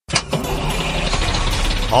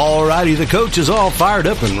Alrighty, the coach is all fired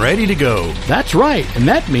up and ready to go. That's right, and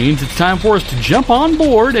that means it's time for us to jump on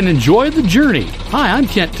board and enjoy the journey. Hi, I'm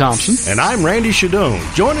Kent Thompson. And I'm Randy Shadoan.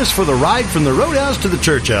 Join us for the ride from the Roadhouse to the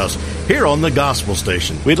Church House here on the Gospel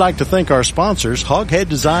Station. We'd like to thank our sponsors, Hoghead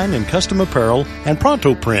Design and Custom Apparel and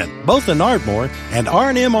Pronto Print, both in Ardmore, and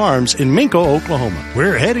R&M Arms in Minko, Oklahoma.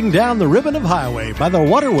 We're heading down the ribbon of highway by the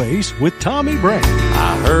waterways with Tommy Brown.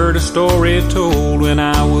 I heard a story told when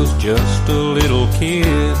I was just a little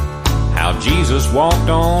kid, how Jesus walked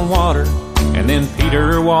on water and then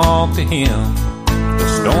Peter walked to him. The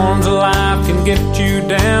storms of life can get you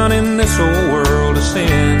down in this old world of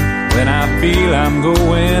sin. When I feel I'm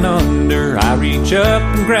going under, I reach up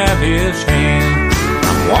and grab his hand.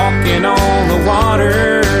 I'm walking on the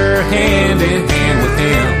water, hand in hand with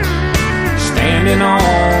him. Standing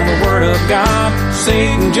on the Word of God,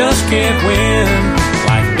 Satan just can't win.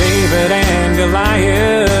 Like David and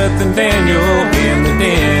Goliath and Daniel in the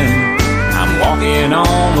den, I'm walking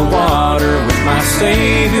on the water with my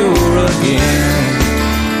Savior again.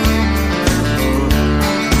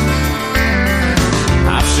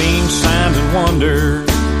 I've seen signs and wonders,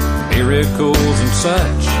 miracles and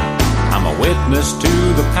such. I'm a witness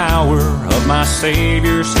to the power of my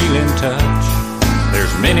Savior's healing touch.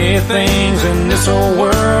 There's many things in this old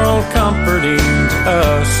world comforting to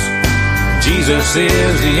us. Jesus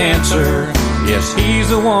is the answer, yes, He's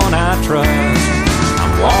the one I trust.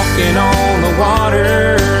 I'm walking on the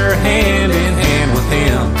water, hand in hand with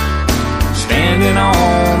Him. Standing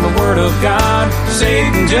on the Word of God,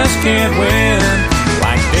 Satan just can't win.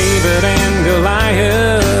 Like David and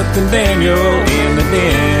Goliath and Daniel in the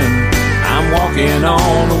den, I'm walking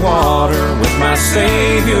on the water with my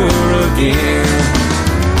Savior again.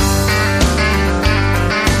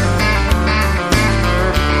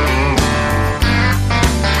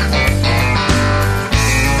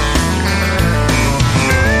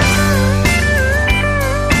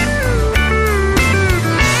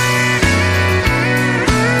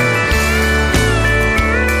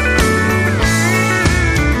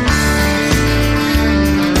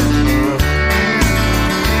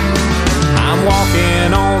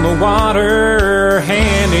 Water,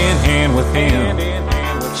 hand in hand with Him.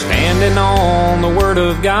 Standing on the Word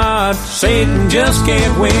of God, Satan just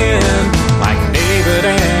can't win. Like David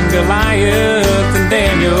and Goliath and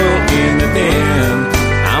Daniel in the den,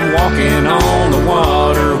 I'm walking on the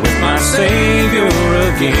water with my Savior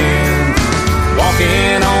again.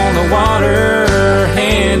 Walking on the water,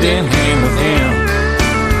 hand in hand with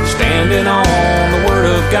Him. Standing on the Word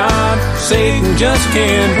of God, Satan just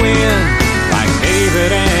can't win. Like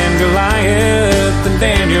David and Goliath and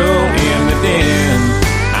Daniel in the den,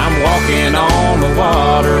 I'm walking on the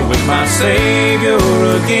water with my Savior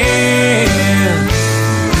again.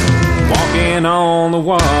 Walking on the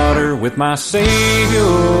water with my Savior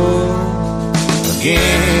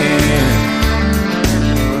again.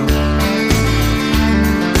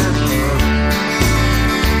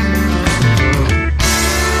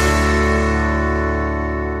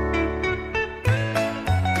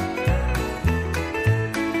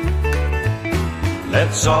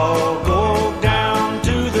 Let's all go down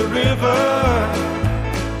to the river.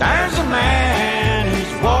 There's a man,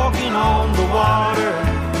 he's walking on the water.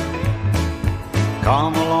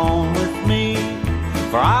 Come along with me,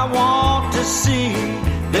 for I want to see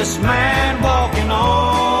this man walking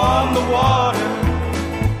on the water.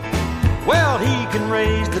 Well, he can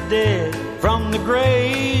raise the dead from the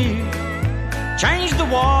grave, change the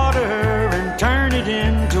water and turn it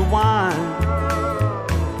into wine.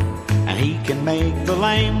 He can make the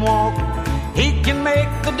lame walk, he can make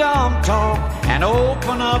the dumb talk, and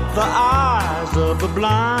open up the eyes of the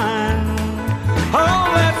blind.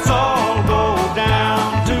 Oh, let's all go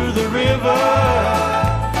down to the river.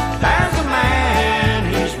 There's a man,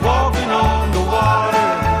 he's walking on the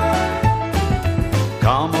water.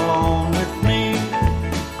 Come along with me,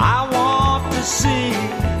 I want to see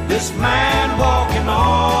this man walking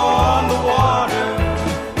on the water.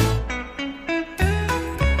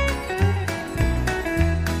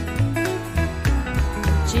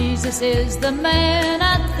 Jesus is the man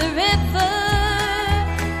at the river,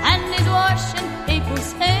 and he's washing people's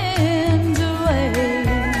sins away.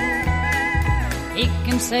 He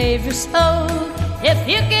can save your soul if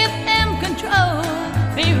you give him control.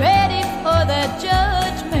 Be ready for that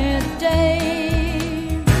judgment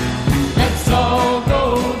day. Let's all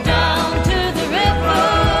go down to the river.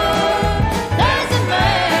 There's a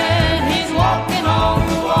man, he's walking on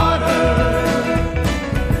the water.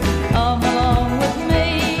 Come along with me,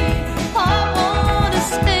 I want to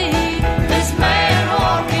see this man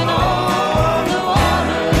walking on the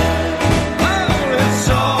water. Well, let's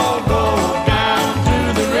all go down to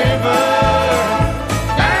the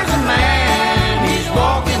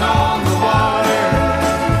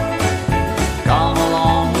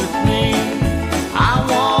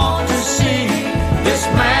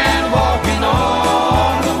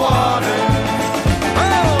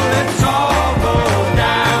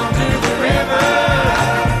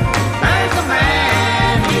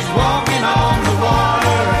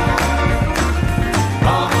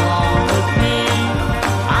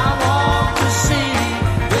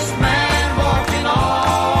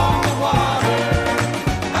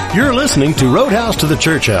You're listening to Roadhouse to the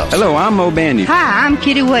Church House. Hello, I'm Mo Bandy. Hi, I'm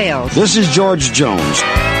Kitty Wells. This is George Jones.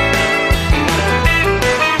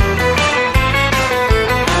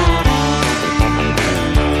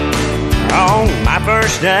 On my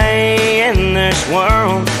first day in this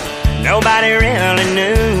world, nobody really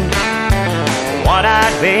knew what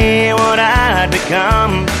I'd be, what I'd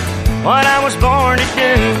become, what I was born to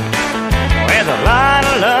do. With a lot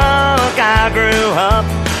of luck I grew up,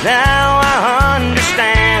 now I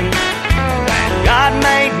understand that God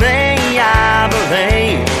made me, I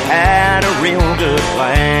believe, had a real good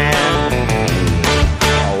plan.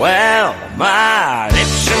 Well, my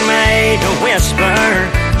lips are made to whisper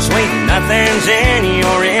sweet nothings in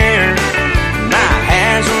your ear. My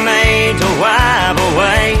hands are made to wipe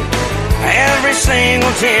away every single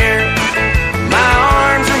tear. My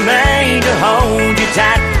arms are made to hold you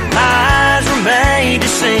tight. My eyes are made to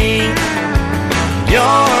see. You're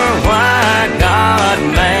why God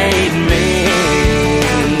made me.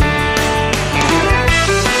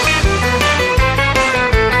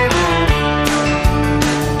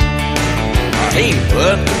 He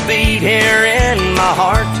put the beat here in my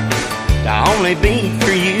heart to only beat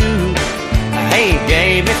for you. He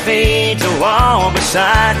gave me feet to walk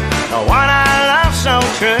beside the one I love so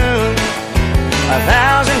true.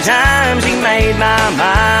 1,000 times he made my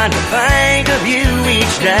mind to think of you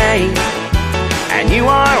each day. And you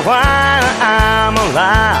are why I'm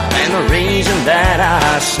alive and the reason that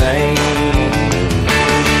I say.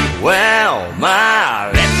 Well,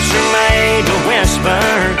 my lips are made to whisper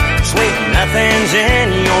sweet nothings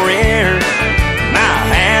in your ear. My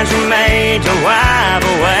hands are made to wipe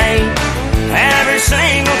away every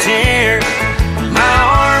single tear. My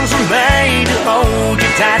arms are made to hold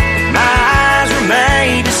you tight. My eyes are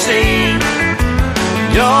made to see.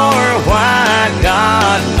 You're why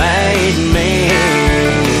God made me.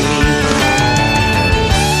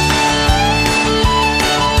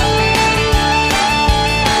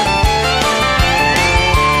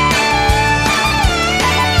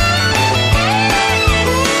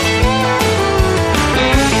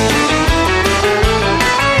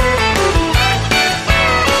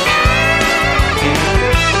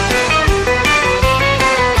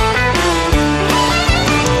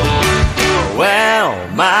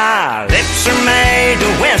 My lips are made to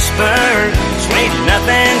whisper sweet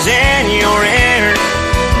nothings in your ear.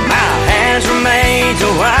 My hands are made to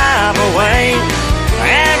wipe away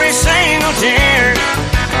every single tear.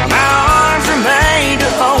 My arms are made to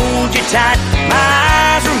hold you tight. My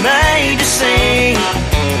eyes are made to see.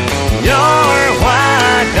 You're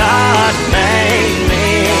why God made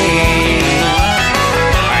me.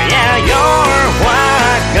 Yeah, you're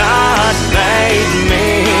why God made me.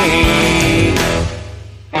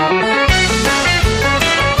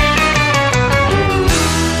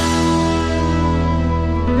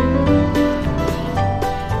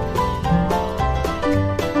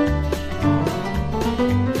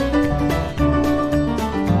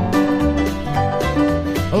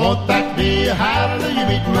 Won't that be a hallelujah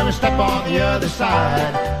meeting when we step on the other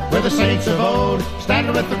side? Where the saints of old,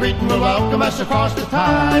 standing with the greeting, will welcome us across the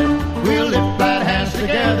tide. We'll lift glad hands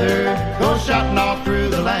together, go shouting all through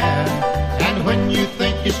the land. And when you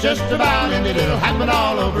think it's just about ended, it'll happen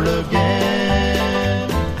all over again.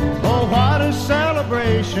 Oh, what a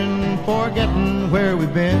celebration, forgetting where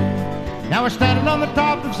we've been. Now we're standing on the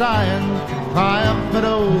top of Zion, triumphant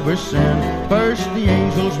over sin. First the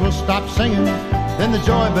angels will stop singing, then the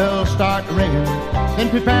joy bells start ringing. Then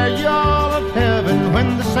prepare you all of heaven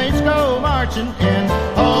when the saints go marching in.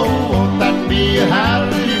 Oh, won't that be a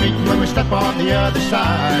hallelujah meeting when we step on the other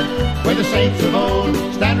side? Where the saints of old,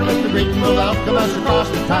 standing with the greeting, will welcome us across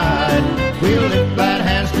the tide. We'll lift glad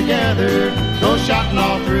hands together, go shouting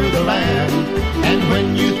all through the land. And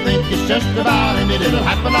when you think it's just about ended, it'll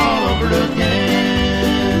happen all over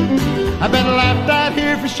again. I've been laughed at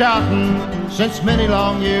here for shouting since many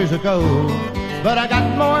long years ago, but I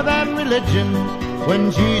got more than religion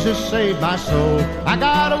when Jesus saved my soul. I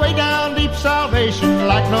got a way down deep salvation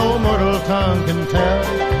like no mortal tongue can tell,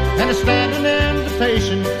 and a standing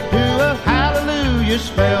invitation to a hallelujah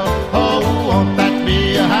spell. Oh, won't that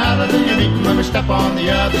be a hallelujah meeting when we step on the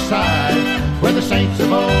other side? Where the saints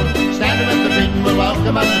of old, standing with the greeting, will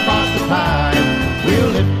welcome us across the tide.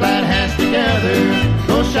 We'll lift glad hands together,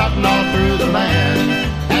 go shouting all through the land.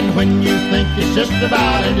 And when you think it's just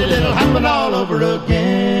about ended, it'll happen all over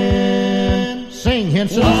again. Sing,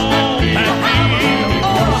 Henson. Hallelujah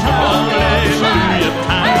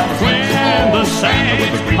time when the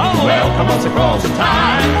saints welcome us across the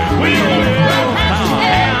tide. We will our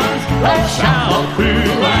hands, shout through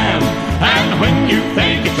the land. And when you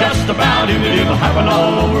think it's just about ended, it'll happen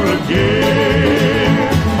all over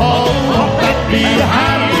again.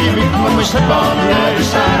 we slip on the other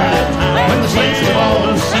side. When the saints of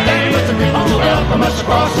old stand with the greeting will welcome us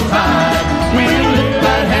across the tide. We'll lift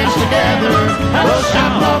glad hands together, we'll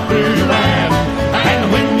shout all through the land.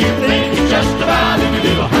 And when you think it's just about it,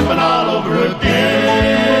 it'll happen all over again.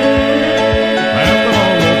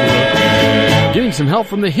 Getting some help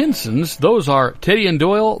from the Hinsons, those are Teddy and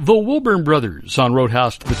Doyle, the Wilburn Brothers, on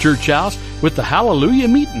Roadhouse to the Church House with the Hallelujah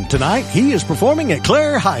Meeting. Tonight, he is performing at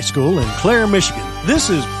Clare High School in Clare, Michigan.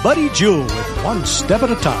 This is Buddy Jewell with One Step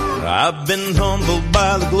at a Time. I've been humbled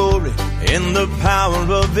by the glory in the power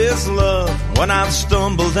of His love. When I've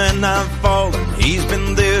stumbled and I've fallen, He's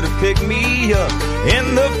been there to pick me up.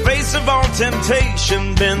 In the face of all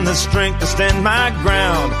temptation, been the strength to stand my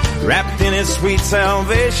ground. Wrapped in His sweet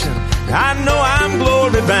salvation, I know I'm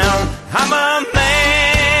glory bound. I'm a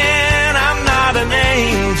man, I'm not an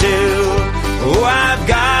angel. Oh, I've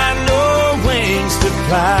got no wings to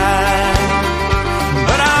fly,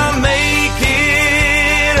 but I'll make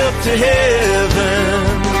it up to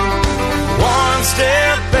heaven, one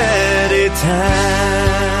step at a time.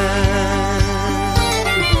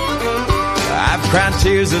 I've cried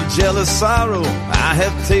tears of jealous sorrow, I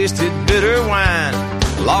have tasted bitter wine,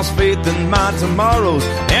 lost faith in my tomorrows,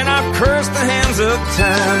 and I've cursed the hands of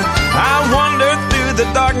time. I wandered through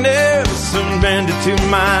the darkness, surrendered to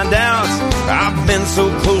my doubts. I've been so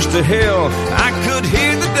close to hell, I could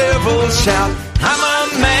hear the devil shout. I'm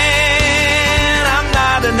a man, I'm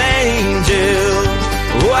not an angel.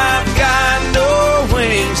 Oh, I've got no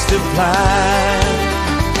wings to fly,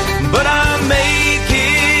 but I'll make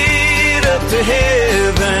it up to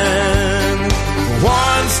heaven,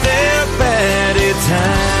 one step at a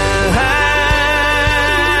time.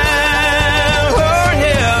 Oh,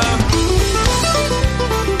 yeah.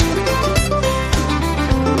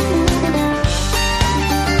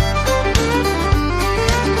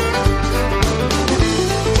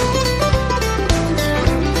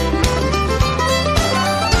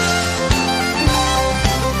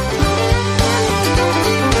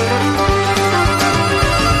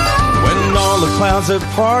 When all the clouds have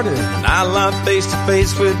parted and I lie face to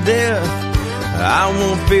face with death, I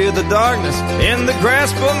won't fear the darkness in the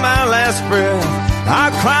grasp of my last breath.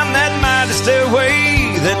 I'll climb that mighty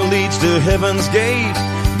stairway that leads to heaven's gate.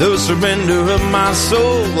 The surrender of my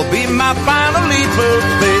soul will be my final leap of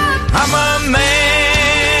faith. I'm a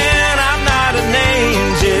man, I'm not an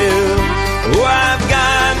angel. Oh, I've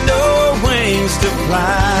got no wings to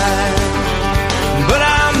fly, but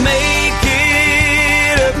I'll make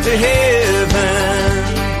it up to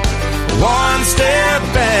heaven, one step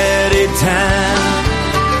at a time.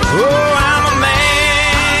 Oh, I'm a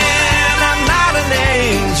man, I'm not an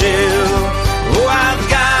angel. Oh, I've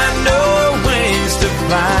got no wings to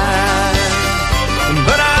fly,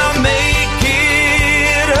 but I'll make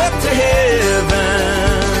it up to heaven,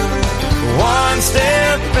 one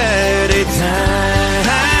step at a time,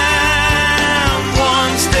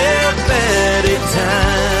 one step at a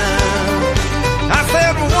time. I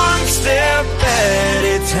said one step at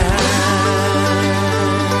a time.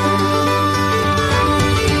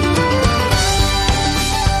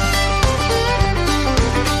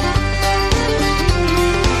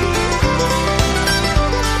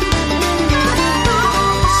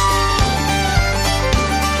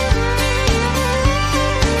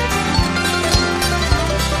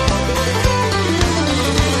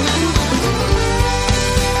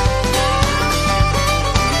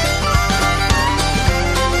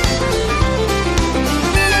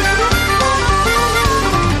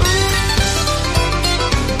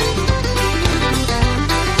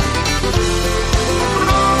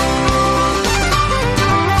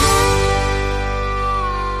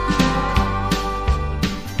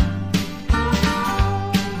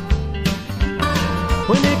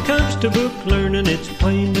 To book learning, it's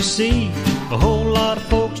plain to see a whole lot of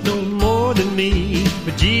folks know more than me.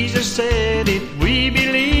 But Jesus said if we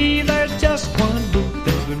believe, there's just one book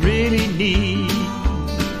that we really need.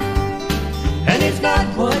 And it's not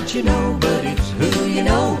what you know, but it's who you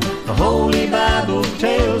know. The Holy Bible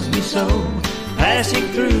tells me so. Passing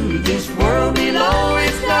through this world below,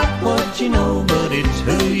 it's not what you know, but it's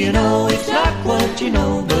who you know. It's not what you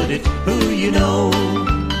know, but it's who you know.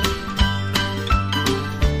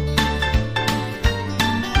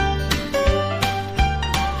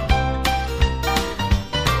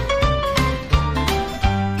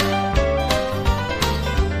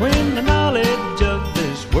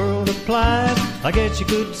 I guess you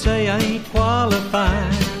could say I ain't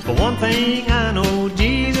qualified. But one thing I know,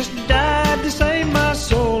 Jesus died to save my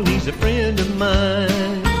soul. He's a friend of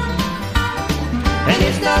mine. And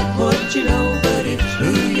it's not what you know, but it's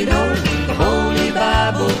who you know. The Holy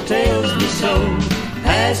Bible tells me so.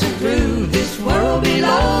 Passing through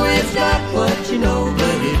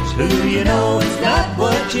know, it's not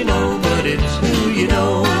what you know, but it's who you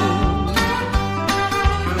know.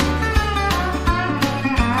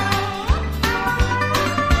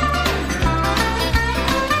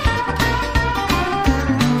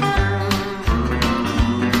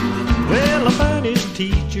 Well, the finest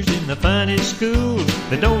teachers in the finest school,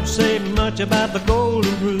 they don't say much about the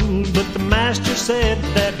golden rule, but the master said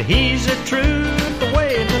that he's the truth, the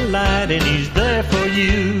way and the light, and he's there for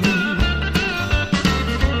you.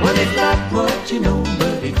 Well, it's not what you know,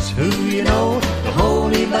 but it's who you know. The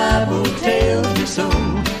Holy Bible tells me so.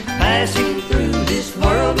 Passing through this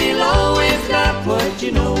world below, it's not what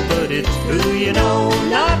you know, but it's who you know.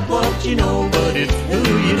 Not what you know, but it's who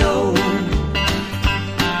you know.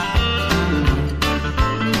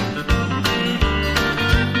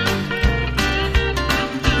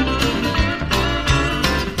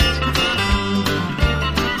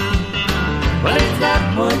 Well, it's not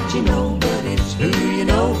what you know, but it's who you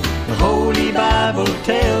know. The Holy Bible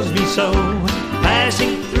tells me so.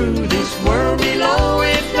 Passing through this world below,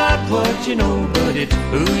 it's not what you know, but it's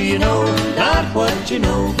who you know. Not what you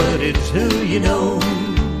know, but it's who you know.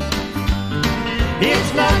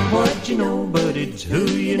 It's not what you know, but it's who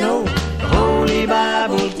you know. The Holy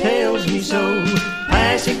Bible tells me so.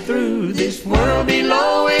 Passing through this world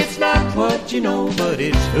below, it's not what you know, but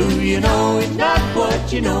it's who you know. It's not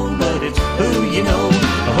what you know, but it's who you know.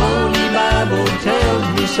 The Holy Bible tells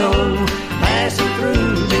me so. Passing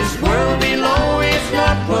through this world below, it's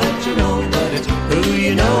not what you know, but it's who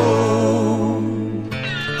you know.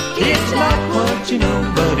 It's not what you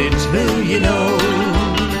know, but it's who you know.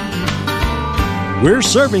 We're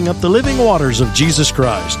serving up the living waters of Jesus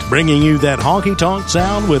Christ, bringing you that honky-tonk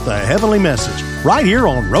sound with a heavenly message, right here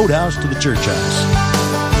on Roadhouse to the Church House.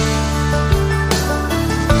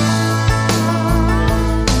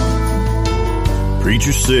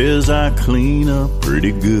 Preacher says I clean up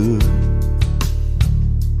pretty good,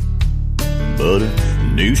 but a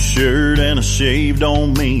new shirt and a shave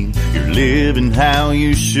don't mean you're living how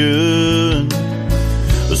you should.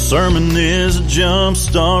 The sermon is a jump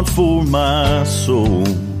start for my soul.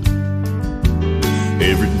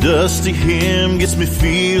 Every dusty hymn gets me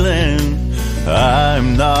feeling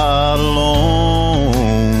I'm not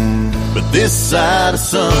alone. But this side of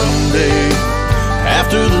Sunday,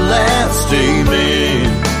 after the last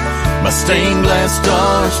amen, my stained glass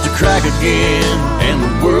starts to crack again, and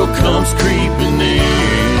the world comes creeping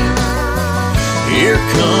in. Here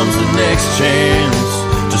comes the next chance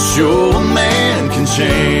to show a man can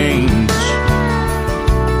change.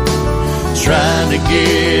 Trying to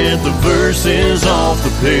get the verses off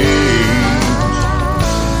the page.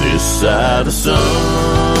 This side of Sunday,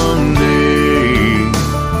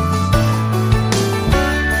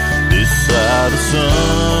 this side of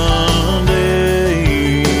Sunday.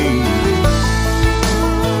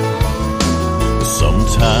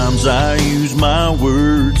 Sometimes I use my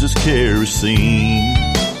words as kerosene,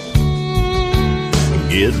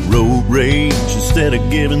 get road rage instead of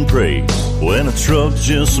giving praise when a truck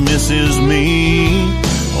just misses me.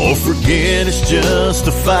 Or forget it's just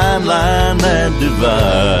a fine line that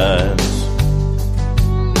divides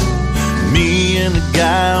me and the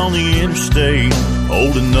guy on the interstate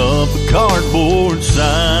holding up a cardboard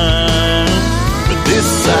sign. But this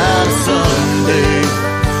side of Sunday,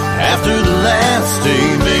 after the last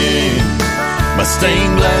amen, my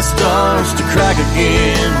stained glass starts to crack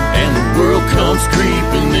again, and the world comes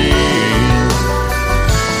creeping in.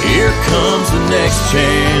 Here comes the next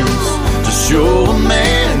chance to show a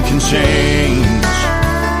man can change.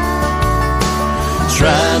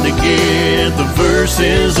 Trying to get the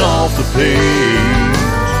verses off the page.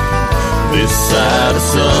 This side of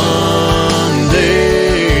Sunday.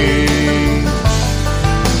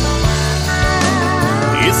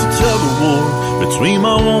 It's a tug of war between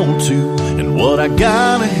my want to and what I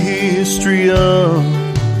got a history of.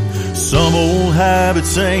 Some old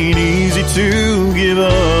habits ain't easy to give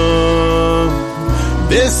up.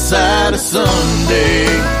 This side of Sunday,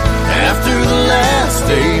 after the last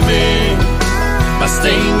amen, my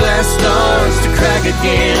stained glass starts to crack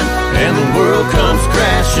again, and the world comes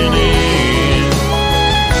crashing in.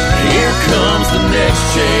 Here comes the next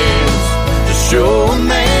chance to show a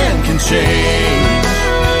man can change.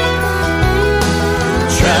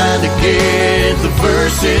 Trying to get the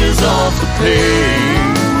verses off the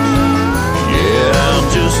page. Yeah, I'm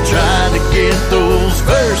just trying to get those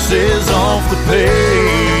verses off the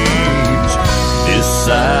page. This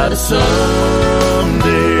side of Sunday,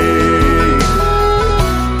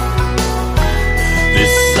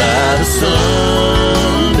 this side of Sunday.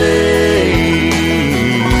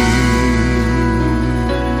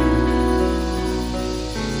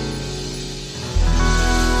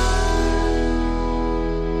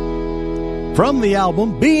 From the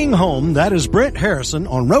album Being Home, that is Brent Harrison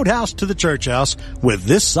on Roadhouse to the Church House with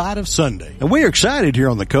This Side of Sunday. And we are excited here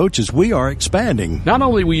on The Coach as we are expanding. Not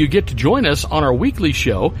only will you get to join us on our weekly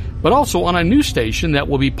show, but also on a new station that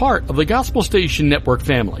will be part of the Gospel Station Network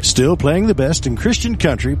family. Still playing the best in Christian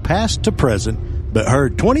country, past to present, but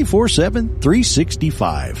heard 24/7,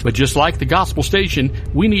 365. But just like the Gospel Station,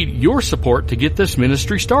 we need your support to get this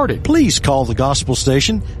ministry started. Please call the Gospel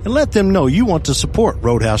Station and let them know you want to support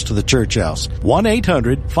Roadhouse to the Church House.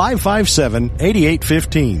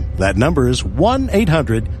 1-800-557-8815. That number is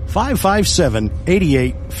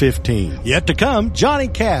 1-800-557-8815. Yet to come, Johnny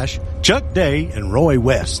Cash, Chuck Day, and Roy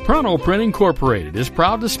West. Pronto Print Incorporated is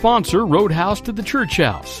proud to sponsor Roadhouse to the Church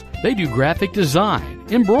House. They do graphic design,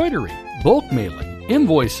 embroidery, bulk mailing,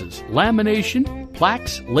 invoices, lamination,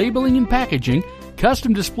 plaques, labeling and packaging,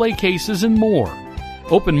 custom display cases, and more.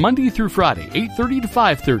 Open Monday through Friday, 8:30 to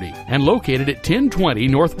 5:30, and located at 1020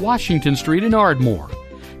 North Washington Street in Ardmore.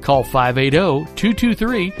 Call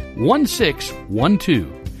 580-223-1612.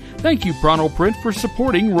 Thank you, Pronto Print, for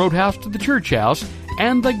supporting Roadhouse to the Church House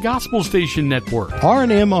and the Gospel Station Network.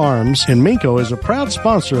 R&M Arms in Minko is a proud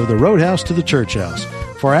sponsor of the Roadhouse to the Church House.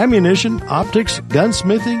 For ammunition, optics,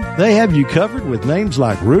 gunsmithing, they have you covered with names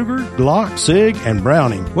like Ruger, Glock, Sig, and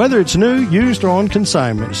Browning. Whether it's new, used, or on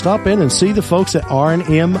consignment, stop in and see the folks at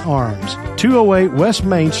R&M Arms. 208 West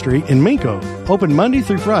Main Street in Minko. Open Monday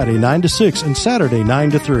through Friday, 9 to 6, and Saturday,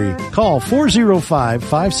 9 to 3. Call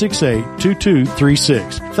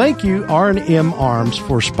 405-568-2236. Thank you, R&M Arms,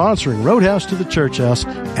 for sponsoring Roadhouse to the Church House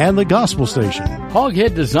and the Gospel Station.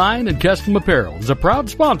 Hoghead Design and Custom Apparel is a proud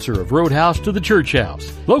sponsor of Roadhouse to the Church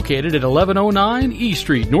House. Located at 1109 E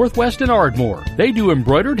Street, Northwest in Ardmore. They do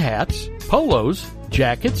embroidered hats, polos,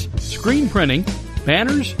 jackets, screen printing,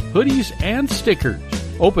 banners, hoodies, and stickers.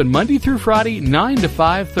 Open Monday through Friday, 9 to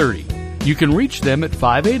 5:30. You can reach them at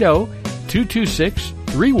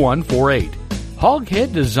 580-226-3148.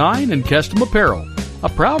 Hoghead Design and Custom Apparel, a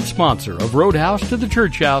proud sponsor of Roadhouse to the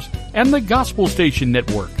Church House and the Gospel Station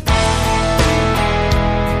Network.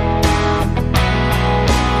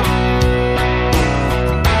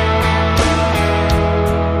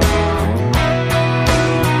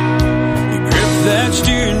 That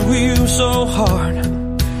steering wheel so hard,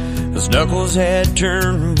 his knuckles had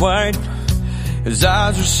turned white, his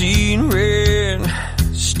eyes were seeing red,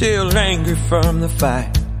 still angry from the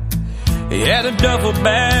fight. He had a duffel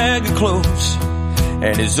bag of clothes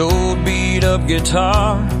and his old beat up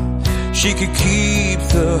guitar. She could keep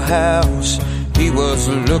the house, he was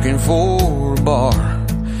looking for a bar.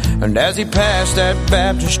 And as he passed that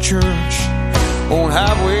Baptist church on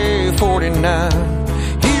Highway 49,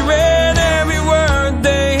 he read every word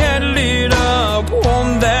they had lit up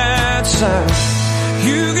on that sign.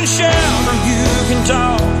 You can shout or you can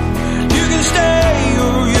talk, you can stay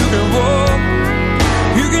or you can walk,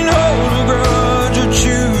 you can hold a grudge or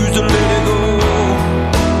choose to let it go.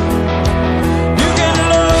 You can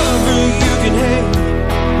love or you can hate,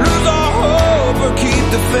 lose all hope or keep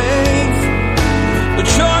the faith. The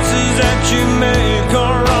choices that you make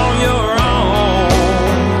are on your own.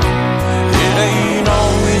 It ain't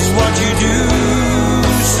always what you do,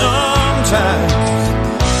 sometimes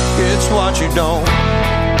it's what you don't.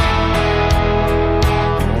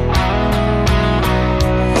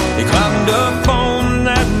 He climbed up on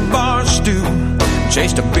that bar stool,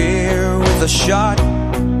 chased a beer with a shot,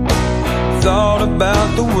 thought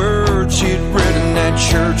about the words he'd read in that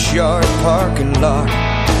churchyard parking lot,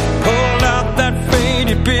 pulled out that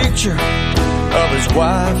faded picture of his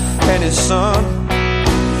wife and his son,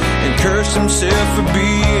 and cursed himself for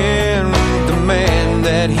being the man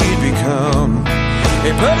that he'd become.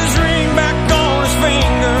 He put his ring back on his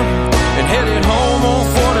finger and headed home on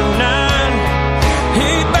 49.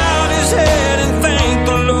 He bowed his head and thanked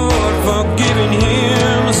the Lord for giving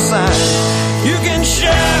him a sign. You can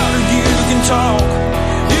shout or you can talk,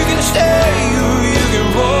 you can stay or you can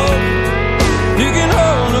walk, you can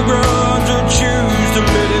hold a grudge or choose to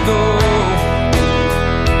let it go.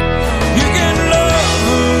 You can love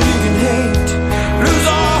or you can hate, lose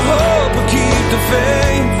all hope or keep the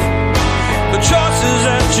faith. The choices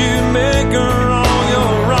that you make are on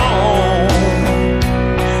your own.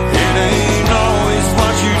 It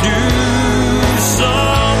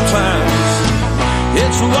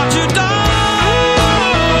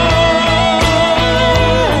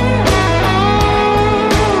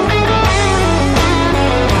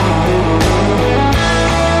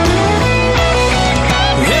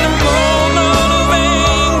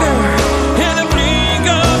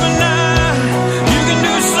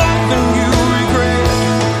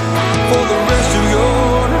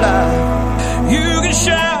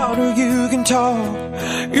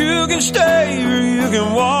Savior, you can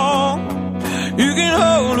walk. You can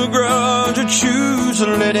hold a grudge or choose to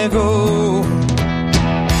let it go.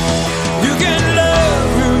 You can love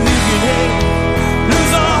or you can hate,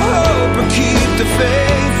 lose all hope or keep the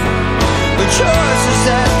faith. The choices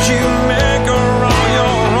that you make are on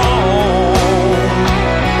your own.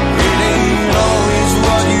 It ain't always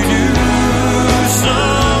what you do.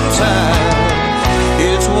 Sometimes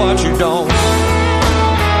it's what you don't.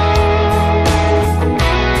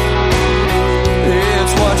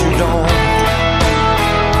 It's what you don't.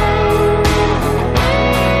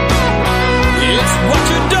 It's what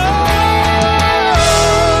you don't.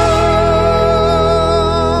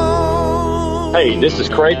 Hey, this is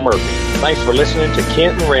Craig Murphy. Thanks for listening to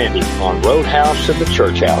Kent and Randy on Roadhouse to the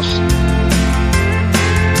Church House.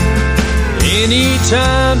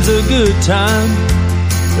 Anytime's a good time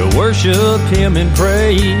to worship Him and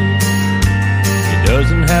pray. It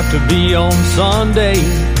doesn't have to be on Sunday.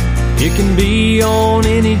 It can be on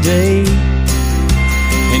any day.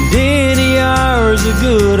 And any hour's a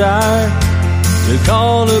good hour to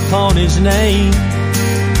call upon His name.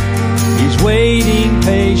 He's waiting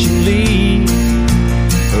patiently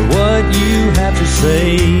for what you have to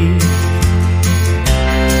say.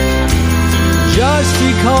 Just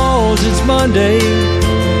because it's Monday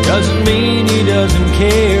doesn't mean He doesn't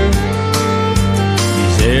care.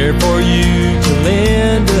 He's there for you to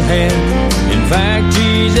lend a hand. In fact,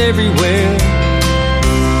 He's everywhere.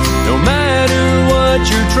 No matter what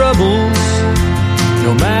your troubles,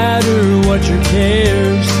 no matter what your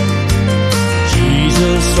cares,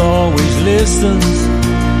 Jesus always listens.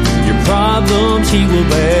 Your problems He will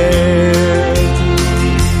bear.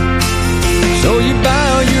 So you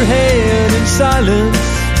bow your head in silence.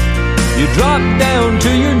 You drop down to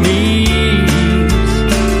your knees.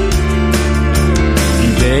 You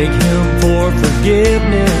beg Him for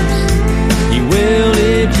forgiveness. He will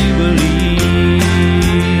if you believe.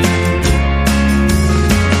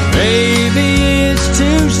 Maybe it's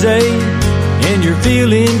Tuesday and you're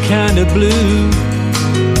feeling kinda blue.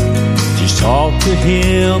 Just talk to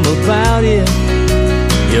Him about it.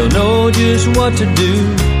 He'll know just what to do.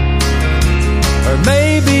 Or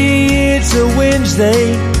maybe it's a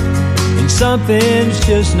Wednesday and something's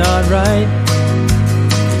just not right.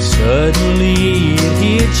 And suddenly it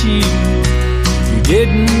hits you. You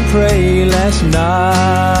didn't pray last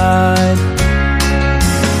night.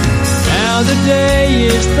 Now the day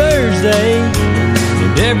is Thursday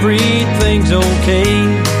and everything's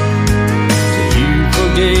okay.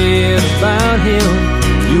 Forget about Him.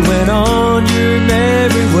 You went on your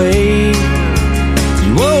merry way.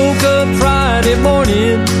 You woke up Friday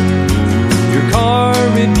morning. Your car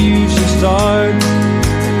refused to start.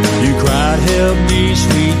 You cried, help me,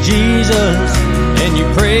 sweet Jesus, and you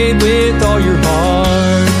prayed with all your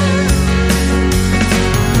heart.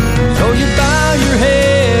 So you bow your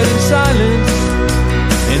head in silence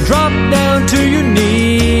and drop down to your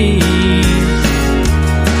knees.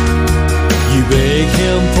 You beg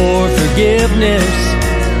Him for forgiveness.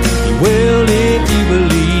 He will if you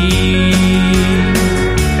believe.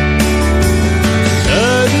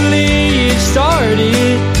 Suddenly it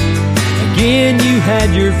started. Again you had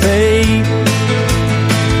your faith.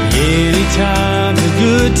 Anytime's a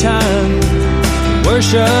good time to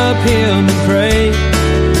worship Him and pray.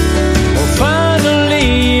 Well,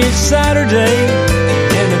 finally it's Saturday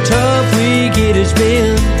and a tough week it has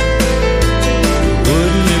been.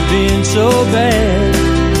 Wouldn't have been so bad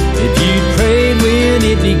if you'd prayed when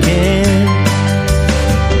it began.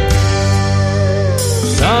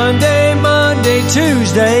 Sunday, Monday,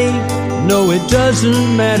 Tuesday, no, it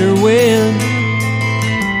doesn't matter when.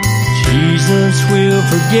 Jesus will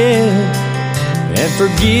forget and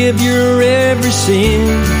forgive your every sin.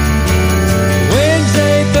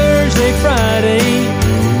 Wednesday, Thursday, Friday,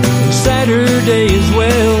 and Saturday as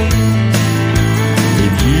well.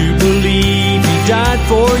 If you believe He died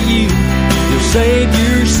for you, He'll save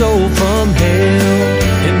your soul from hell.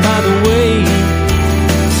 And by the way,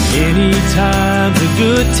 anytime's a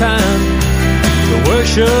good time to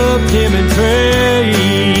worship Him and pray.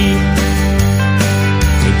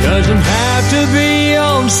 It doesn't have to be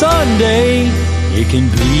on Sunday, it can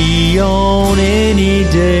be on any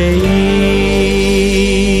day.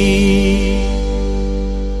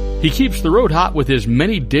 He keeps the road hot with his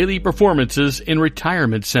many daily performances in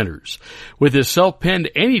retirement centers. With his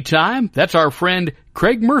self-penned Anytime, that's our friend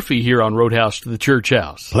Craig Murphy here on Roadhouse to the Church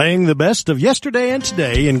House. Playing the best of yesterday and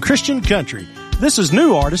today in Christian country. This is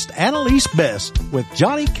new artist Annalise Best with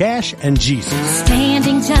Johnny Cash and Jesus.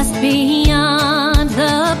 Standing just beyond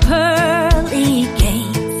the pearly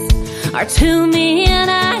gates are two men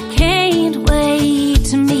I can't wait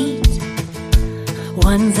to meet.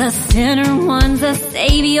 One's a sinner, one's a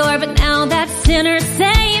savior, but now that sinner's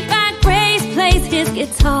saved by grace, plays his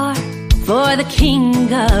guitar for the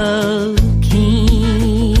King of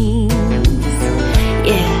Kings.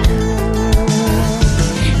 Yeah.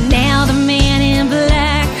 Now the man in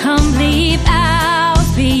black humbly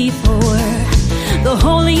bows before the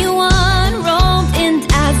Holy One, robed in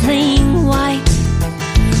dazzling white.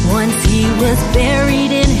 Once he was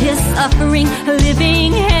buried in his suffering,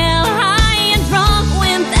 living hell high and drunk,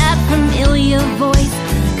 when that familiar voice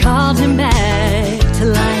called him back to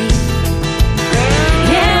life.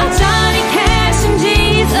 Yeah, Johnny Cash and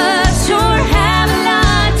Jesus sure have a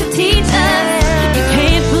lot to teach us. You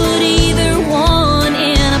can't put either one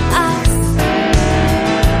in a box.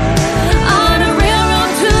 On a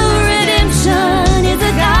railroad to redemption is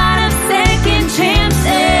a God of second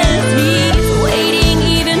chances. He's waiting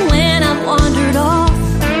even when I've wandered off.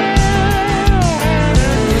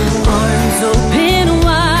 Arms open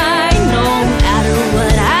wide, no matter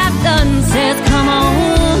what I've done, says come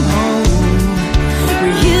on home,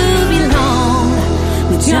 where you belong,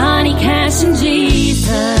 with Johnny Cash and Jesus.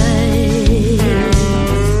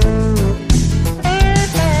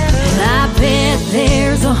 I bet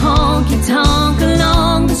there's a honky-tonk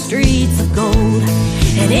along the streets of gold,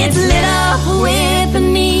 and it's lit up with a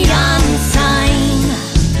neon sign,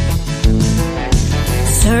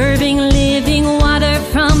 serving living water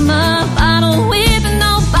from a bottle with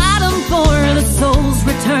no bottom for the souls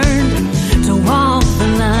returned to walk the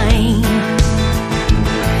line.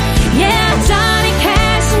 Yeah, Johnny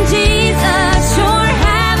Cash and Jesus sure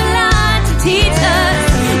have a lot to teach us.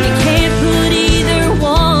 You can't put either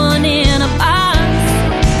one in a box.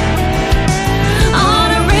 On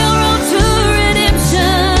a railroad to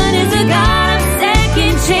redemption is a God of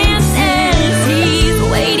second chances. He's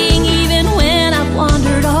waiting even when I've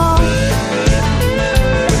wandered off.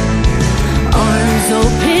 Arms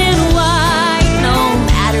open wide, no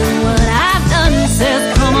matter what I've done, says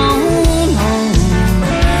come on home,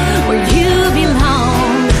 where you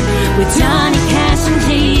belong, with Johnny Cash and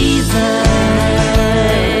Jesus.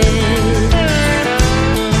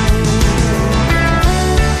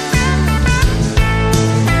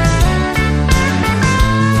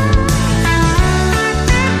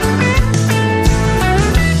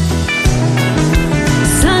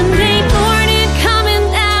 Sunday morning coming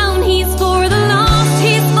down, he's for the lost,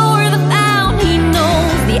 he's for the found. He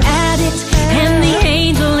knows the addict and the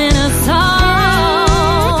angel in a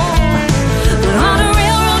song. But on a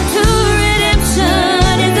railroad to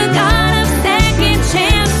redemption is a God of second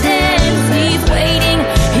chances. He's waiting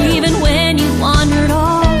even when you wandered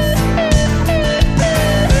off.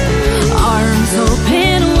 Arms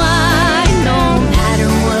open wide, no matter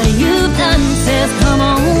what you've done, says come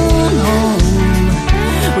on home,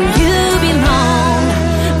 where you belong,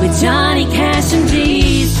 with Johnny Cash and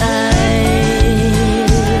Jesus.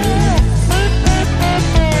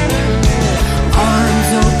 Arms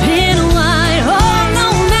open wide, oh, no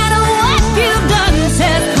matter what you've done,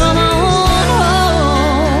 says come on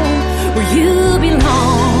home, where you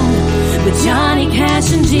belong, with Johnny Cash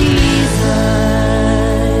and Jesus.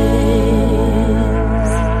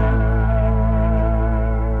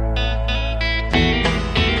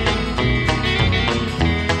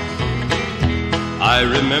 I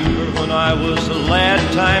remember when I was a lad,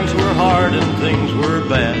 times were hard and things were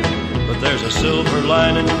bad, but there's a silver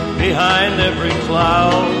lining behind every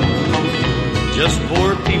cloud. Just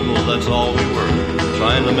poor people, that's all we were,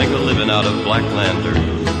 trying to make a living out of black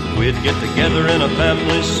lantern. We'd get together in a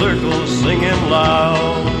family circle, singing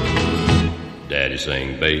loud. Daddy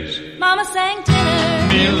sang bass, Mama sang tenor.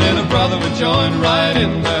 Me and little brother would join right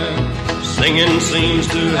in there. singing seems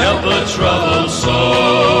to help a troubled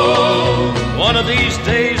soul. One of these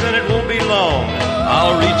days, and it won't be long,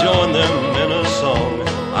 I'll rejoin them in a song.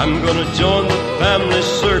 I'm gonna join the family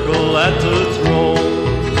circle at the throne.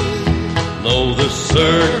 No, the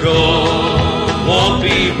circle won't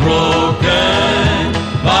be broken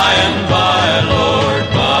by and by, Lord,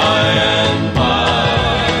 by and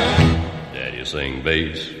by. Daddy sing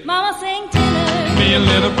bass, Mama sing tenor. Me and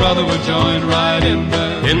little brother would join right in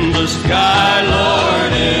there. in the sky,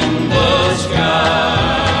 Lord, in the sky.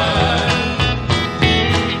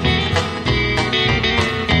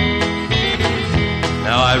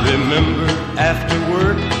 Now I remember after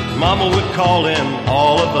work, Mama would call in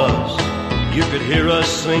all of us. You could hear us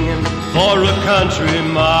singing for a country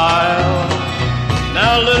mile.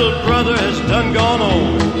 Now little brother has done gone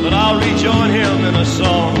old, but I'll rejoin him in a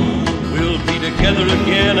song. We'll be together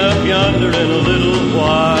again up yonder in a little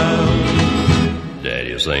while.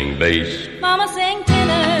 Daddy will sing bass, Mama sing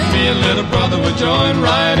tenor. Me Me and little brother will join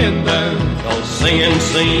right in there. Cause singing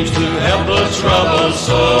seems to help the troubled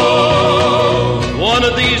soul. One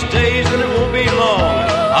of these days, and it won't be long,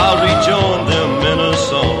 I'll rejoin them in a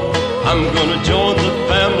song. I'm gonna join the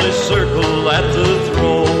family circle at the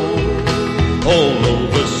throne. Oh no,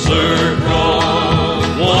 the circle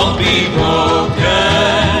won't be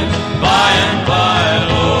broken by and by,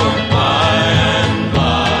 Lord, by and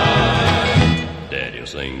by. Daddy'll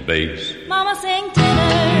sing bass, Mama sing tenor.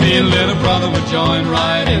 Me and little brother will join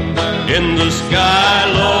right in there. in the sky,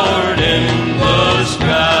 Lord, in the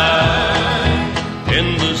sky,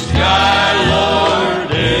 in the sky,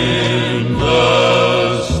 Lord, in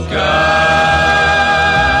the sky.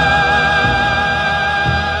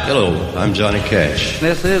 Hello, I'm Johnny Cash.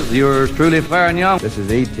 This is yours truly, Fair and Young. This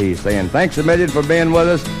is E.T. saying thanks a million for being with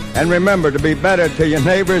us. And remember to be better to your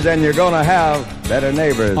neighbors, and you're going to have better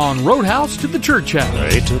neighbors. On Roadhouse to the Church House.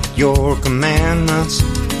 They took your commandments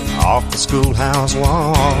off the schoolhouse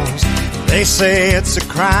walls. They say it's a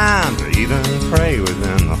crime to even pray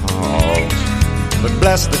within the halls. But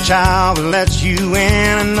bless the child that lets you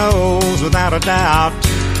in and knows without a doubt,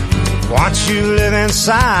 once you live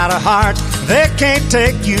inside a heart, they can't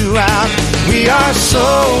take you out. We are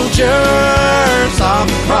soldiers of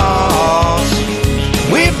the cross.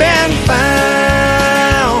 We've been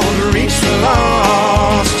found to reach the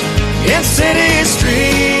lost in city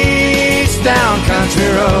streets, down country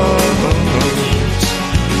roads.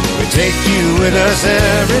 We take you with us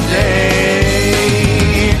every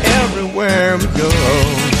day, everywhere we go.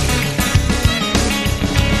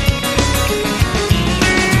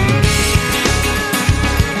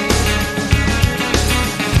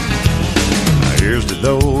 Here's to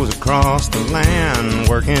those across the land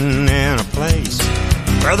working in a place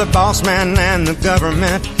where the boss man and the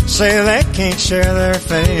government say they can't share their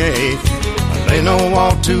faith. They know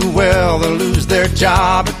all too well they'll lose their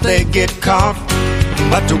job if they get caught.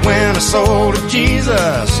 But to win a soul to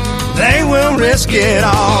Jesus, they will risk it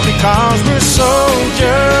all, because we're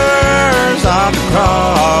soldiers of the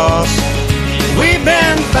cross. We've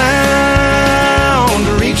been found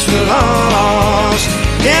to reach the lost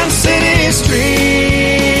in city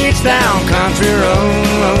streets, down country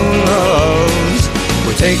roads.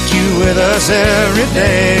 We'll take you with us every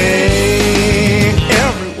day,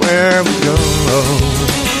 everywhere we go.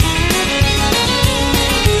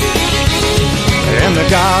 In the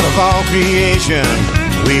God of all creation,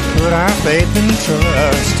 we put our faith and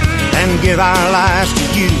trust, and give our lives to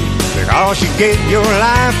you, because you gave your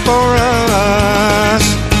life for us.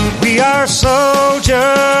 We are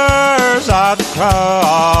soldiers of the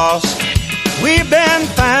cross. We've been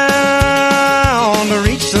found to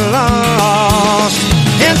reach the lost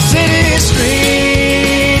in city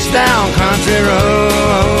streets, down country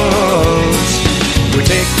roads. We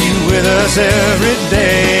take you with us every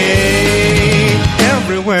day,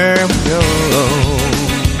 everywhere we go,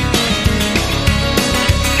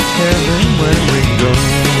 everywhere we go.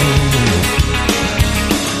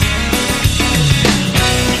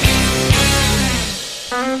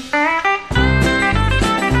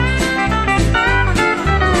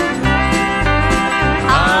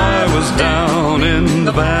 Down in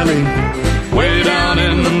the valley, way down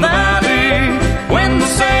in the valley, when the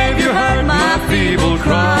Savior heard my feeble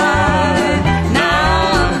cry.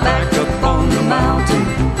 Now I'm back up on the mountain,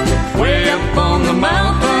 way up on the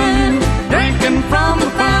mountain, drinking from the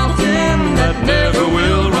fountain that never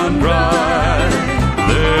will run dry.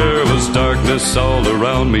 There was darkness all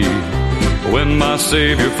around me when my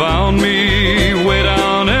Savior found me, way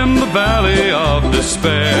down in the valley of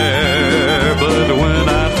despair. But when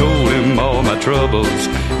I told him all my troubles,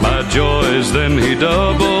 my joys then he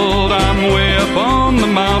doubled. I'm way up on the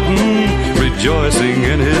mountain, rejoicing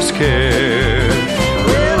in his care.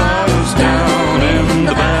 Well, I was down in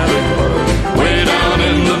the valley, way down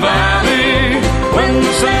in the valley, when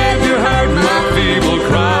the Savior heard my feeble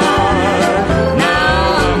cry.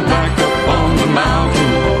 Now I'm back up on the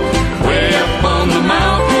mountain, way up on the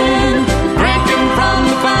mountain, drinking from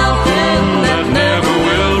the fountain that never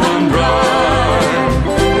will run dry.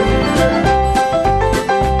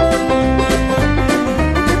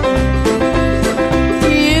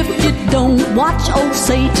 If you don't watch old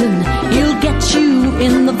Satan, he'll get you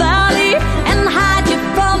in the valley and hide you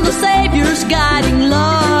from the Savior's guiding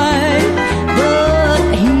light.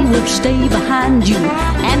 But he will stay behind you,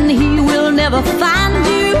 and he will never find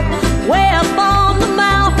you way up on the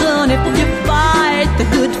mountain if you fight the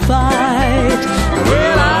good fight.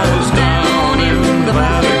 Well, I was down in the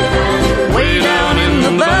valley, way down in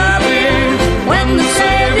the valley, when the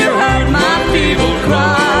Savior heard my feeble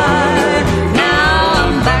cry. Now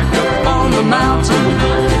I'm back up on the mountain,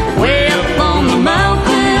 way up on the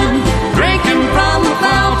mountain,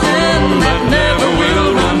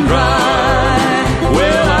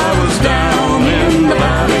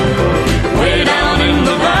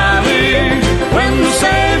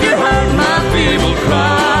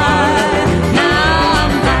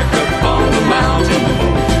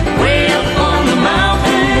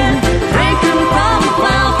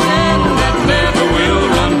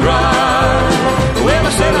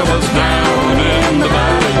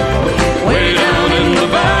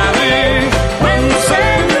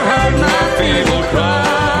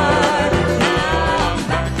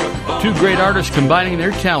 Two great artists combining their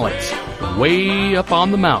talents way up on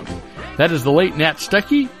the mountain. That is the late Nat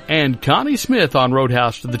Stuckey and Connie Smith on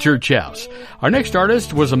Roadhouse to the Church House. Our next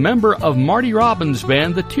artist was a member of Marty Robbins'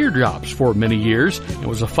 band, the Teardrops, for many years, and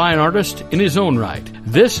was a fine artist in his own right.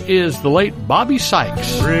 This is the late Bobby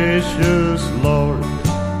Sykes. Precious Lord,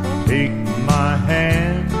 take my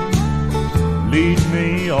hand, lead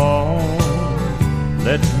me on,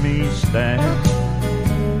 let me stand.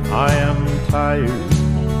 I am tired,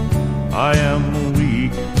 I am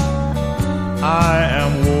weak, I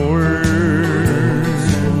am worn.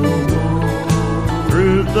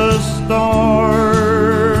 Through the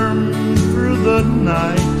storm, through the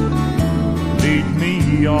night, lead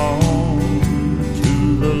me on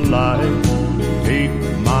to the light. Take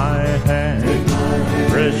my hand,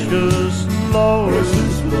 precious Lord,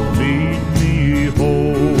 lead me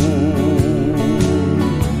home.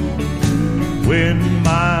 When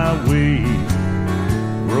my way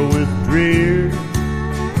groweth drear,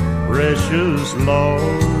 precious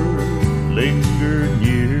Lord, linger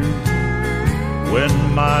near. When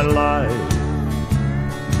my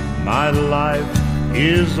life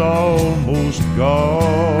is almost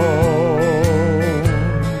gone,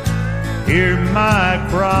 hear my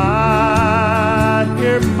cry,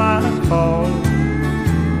 hear my call.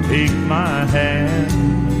 Take my hand,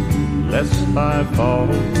 lest I fall.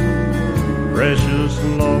 Precious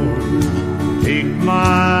Lord, take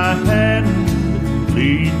my hand,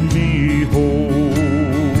 lead me home.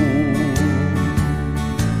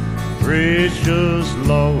 Precious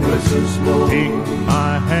Lord, take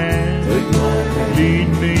my hand, lead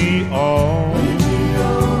me on,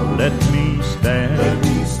 let me stand.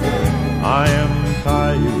 I am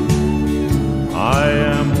tired, I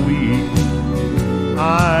am weak,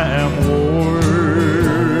 I am worn.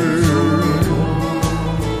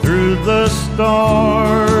 Through the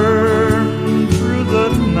storm, through the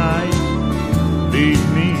night, lead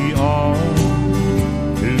me on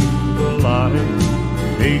to the light.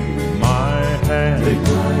 Take my hand,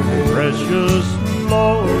 precious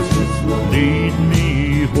Lord, lead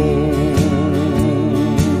me home.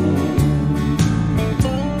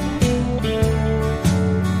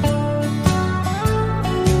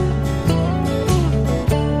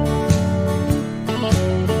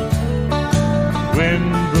 When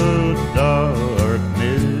the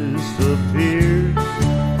darkness appears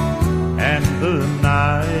and the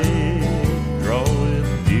night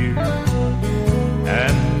draweth near,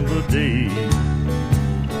 and the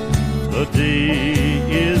day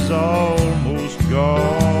is almost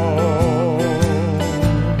gone.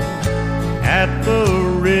 At the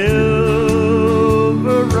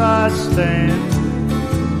river I stand,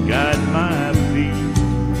 guide my feet,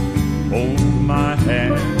 hold my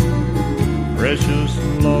hand. Precious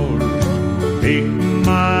Lord, take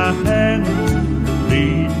my hand,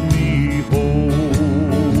 lead me home.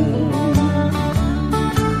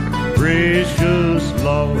 Precious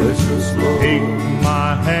Lord, take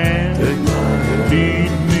my hand,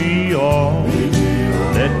 lead me on,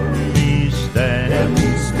 let me stand.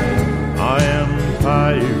 I am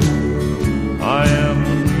tired, I am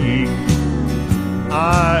weak,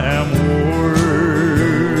 I am worn.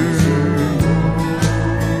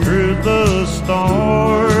 Through the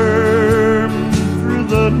storm, through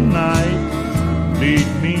the night, lead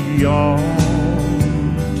me on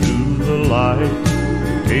to the light.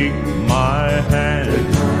 Take my hand,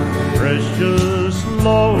 precious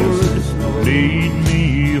Lord, lead me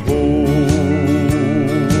home.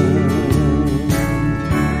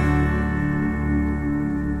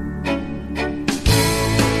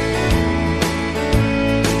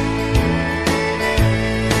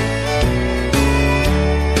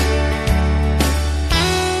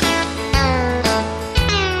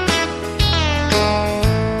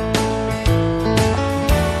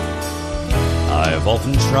 I've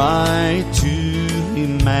often tried to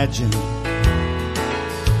imagine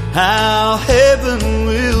how heaven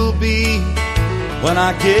will be when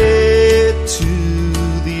I get to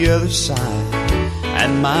the other side,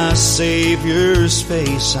 and my Savior's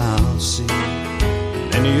face I'll see.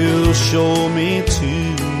 Then He'll show me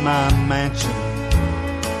to my mansion,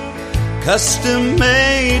 custom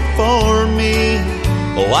made for me.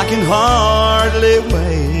 Oh, I can hardly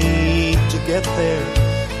wait to get there,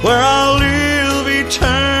 where I'll live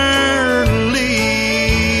eternally.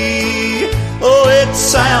 Oh, it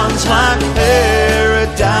sounds like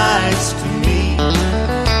paradise to me,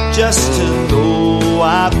 just to know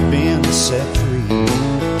I've been set free,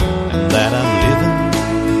 and that I'm living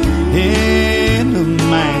in a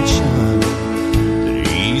mansion that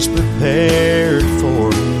He's prepared for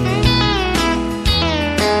me.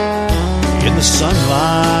 In the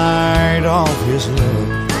sunlight of His love,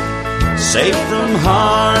 safe from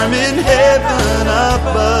harm in heaven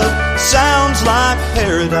above. Sounds like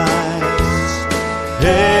paradise,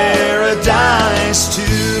 paradise to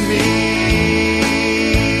me.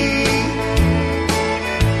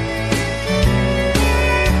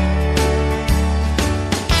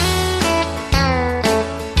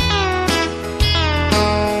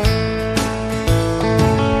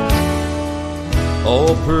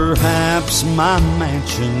 Oh, perhaps my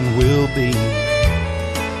mansion will be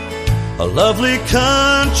a lovely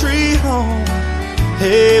country home,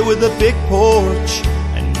 hey, with a big porch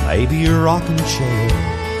and maybe a rocking chair,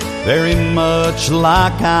 very much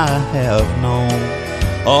like I have known.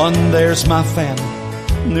 Oh, and there's my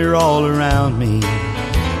family, they're all around me.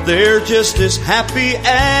 They're just as happy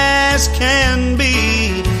as can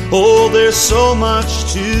be. Oh, there's so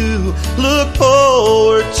much to look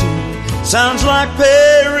forward to. Sounds like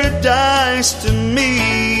paradise to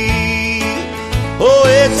me. Oh,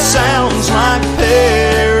 it sounds like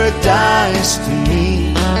paradise to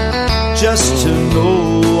me, just to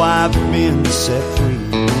know I've been set free,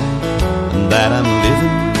 and that I'm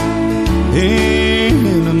living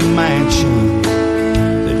in a mansion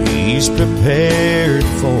that He's prepared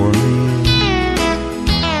for me.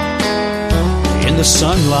 In the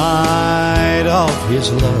sunlight of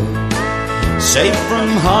His love, safe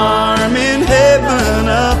from harm in heaven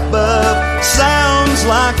above. Sounds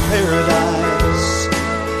like paradise,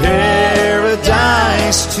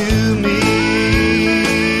 paradise to me.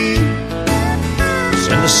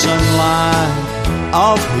 In the sunlight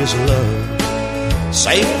of His love,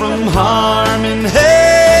 safe from harm in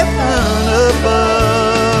heaven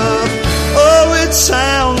above. Oh, it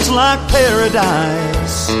sounds like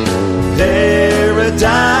paradise,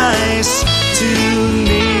 paradise to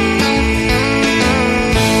me.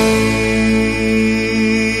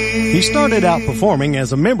 He started out performing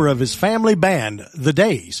as a member of his family band, The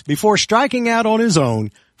Days, before striking out on his own.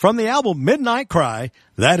 From the album Midnight Cry,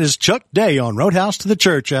 that is Chuck Day on Roadhouse to the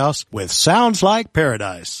Church House with Sounds Like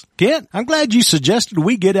Paradise. Kent, I'm glad you suggested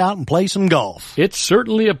we get out and play some golf. It's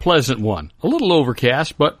certainly a pleasant one. A little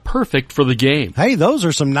overcast, but perfect for the game. Hey, those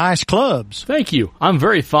are some nice clubs. Thank you. I'm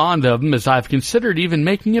very fond of them, as I've considered even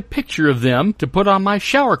making a picture of them to put on my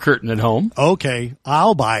shower curtain at home. Okay,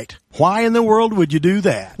 I'll bite. Why in the world would you do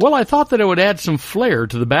that? Well, I thought that it would add some flair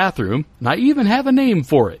to the bathroom, and I even have a name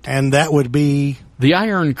for it. And that would be? The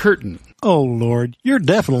Iron Curtain. Oh, Lord, you're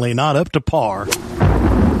definitely not up to par.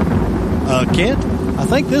 Kent, I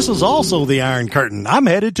think this is also the Iron Curtain. I'm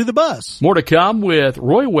headed to the bus. More to come with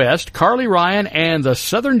Roy West, Carly Ryan, and the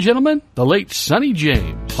Southern Gentleman, the late Sonny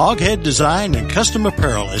James. Hoghead Design and Custom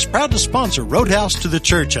Apparel is proud to sponsor Roadhouse to the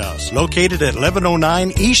Church House, located at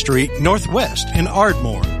 1109 E Street Northwest in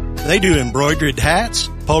Ardmore. They do embroidered hats,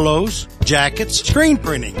 polos, jackets, screen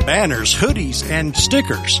printing, banners, hoodies, and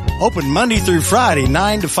stickers. Open Monday through Friday,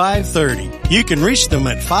 9 to 5:30. You can reach them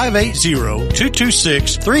at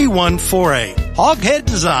 580-226-3148. Hoghead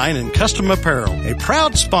Design and Custom Apparel, a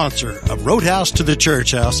proud sponsor of Roadhouse to the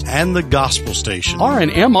Church House and the Gospel Station.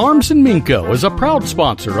 R&M Arms in Minco is a proud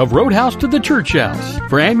sponsor of Roadhouse to the Church House.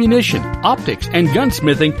 For ammunition, optics, and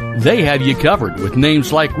gunsmithing, they have you covered with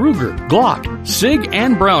names like Ruger, Glock, SIG,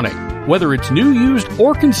 and Browning. Whether it's new, used,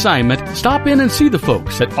 or consignment, stop in and see the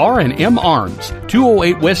folks at R&M Arms,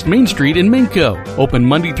 208 West Main Street in Minco. Open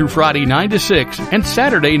Monday through Friday 9 to 6 and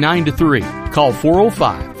Saturday 9 to 3. Call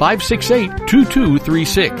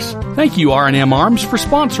 405-568-2236. Thank you, R&M Arms, for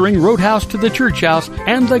sponsoring Roadhouse to the Church House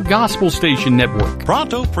and the Gospel Station Network.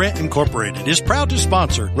 Pronto Print Incorporated is proud to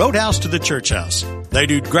sponsor Roadhouse to the Church House. They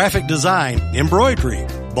do graphic design, embroidery,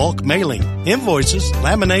 bulk mailing, invoices,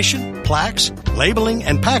 lamination, plaques, labeling,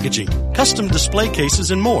 and packaging, custom display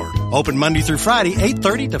cases, and more. Open Monday through Friday,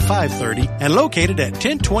 8:30 to 5:30, and located at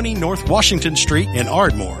 1020 North Washington Street in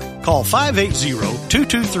Ardmore. Call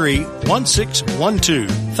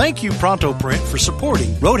 580-223-1612. Thank you, Pronto Print, for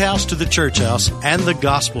supporting Roadhouse to the Church House and the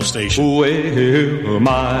Gospel Station. Well,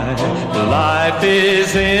 my life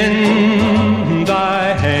is in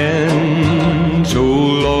thy hands, O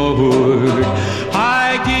Lord.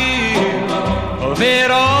 I give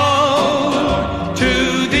it all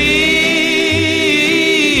to thee,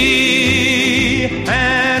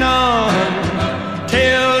 and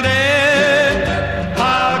until death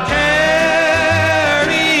I'll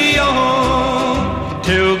carry on,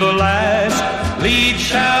 till the last leaf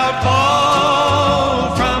shall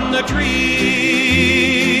fall from the tree.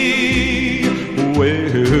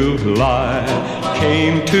 Well, I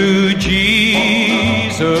came to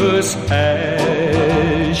Jesus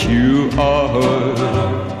as you are,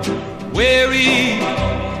 weary,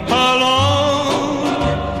 alone,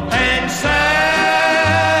 and sad.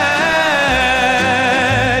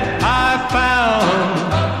 I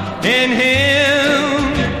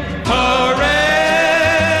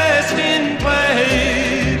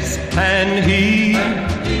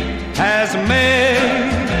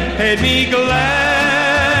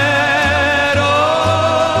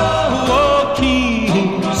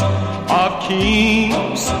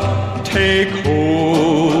peace take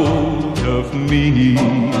hold of me.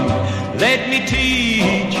 Let me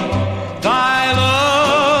teach thy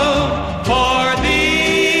love for thee.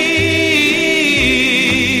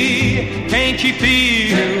 Can't you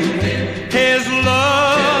feel his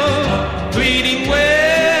love bleeding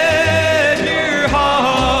within your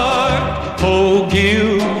heart? Oh,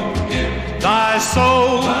 give thy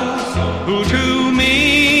soul to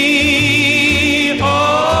me.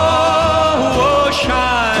 Oh,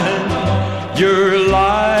 shine your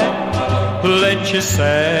light, let your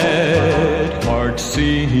sad heart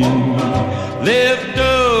sing. Lift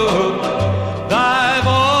up thy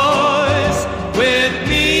voice with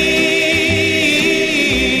me.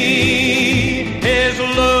 His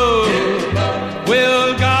love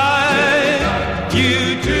will guide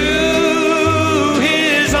you to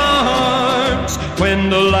his arms when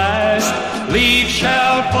the last leaf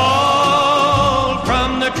shall fall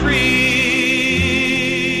from the tree.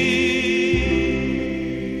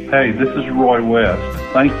 Hey, this is Roy West.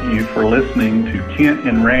 Thank you for listening to Kent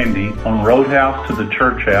and Randy on Roadhouse to the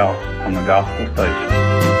Church House on the Gospel Station.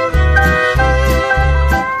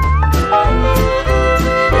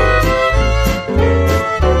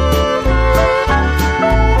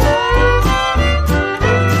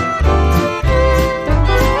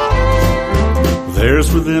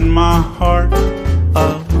 There's within my heart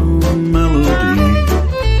a melody.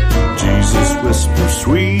 Jesus whispers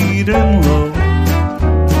sweet and low.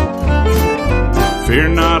 Fear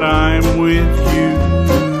not, I am with you.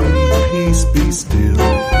 Peace be still.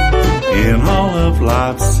 In all of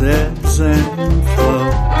life's ebbs and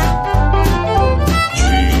flow.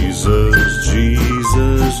 Jesus,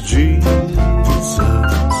 Jesus, Jesus,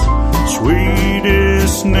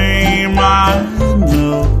 sweetest name I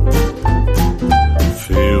know.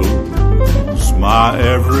 Fills my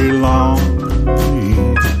every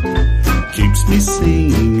longing, keeps me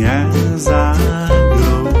singing as I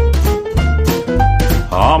go.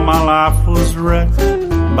 All my life was wrecked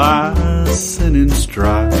by sin and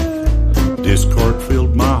strife. Discord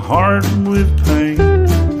filled my heart with pain.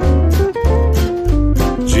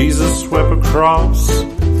 Jesus swept across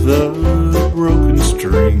the broken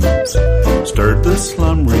streams, stirred the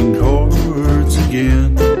slumbering chords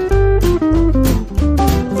again.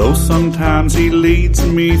 Though sometimes he leads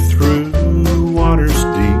me through waters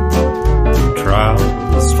deep,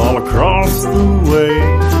 trials fall across the way.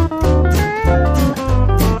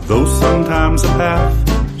 Though sometimes the path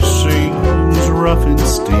seems rough and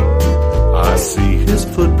steep, I see his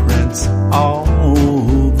footprints all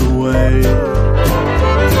the way.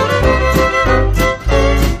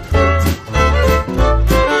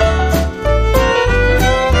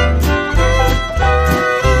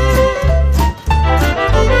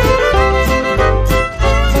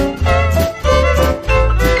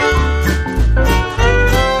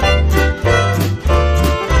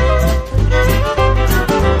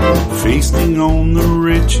 Feasting on the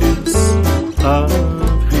riches of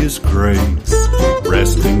his grace,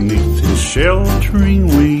 resting neath his sheltering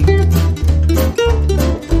wing,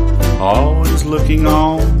 always looking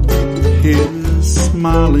on his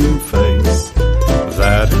smiling face.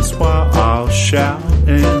 That is why I'll shout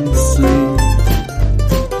and sing.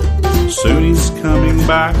 Soon he's coming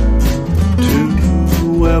back to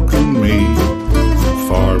welcome me,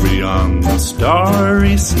 far beyond the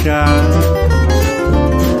starry sky.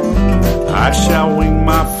 I shall wing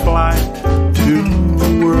my flight to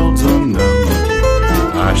worlds unknown.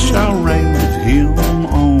 I shall reign with him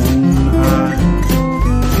on high.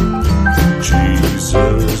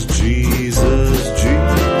 Jesus, Jesus,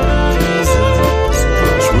 Jesus,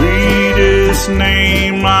 sweetest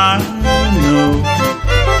name I know.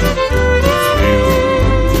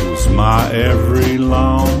 Fills my every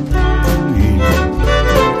longing,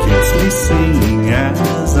 keeps me singing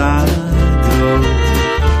as I go.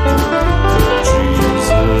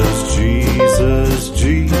 Jesus,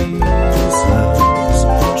 Jesus,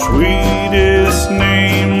 sweetest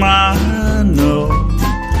name I know.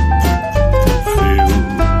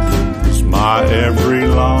 Fills my every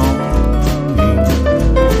longing,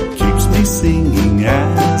 keeps me singing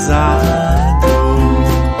as I go.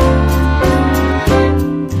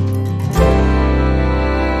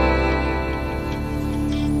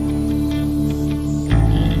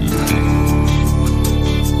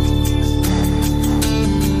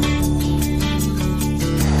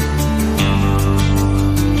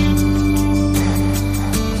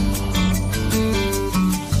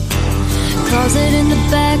 Closet in the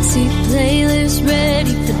backseat, playlist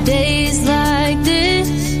ready for days like this.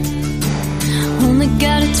 Only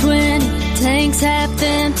got a 20, tank's half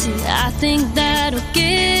empty. I think that'll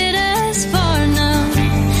get us far enough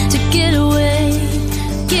to get away.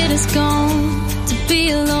 it's gone to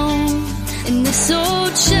be alone in this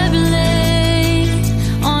old Chevrolet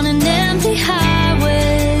on an empty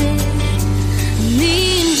highway.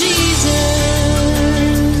 Me and Jesus.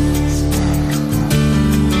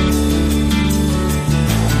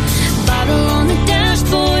 Bible on the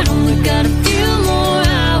dashboard, only got a few more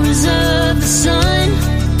hours of the sun.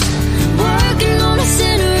 Working on a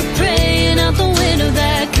sinner, praying out the window.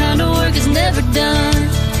 That kind of work is never done.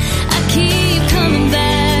 I keep coming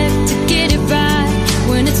back to get it right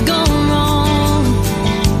when it's gone wrong.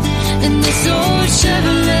 In this old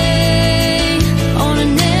Chevrolet on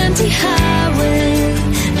an empty highway.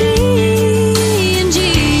 Me and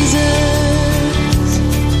Jesus.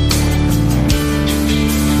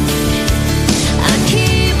 I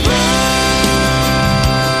keep running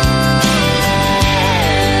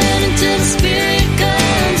until the Spirit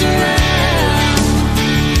comes around.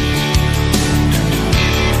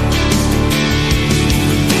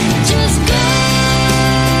 Just go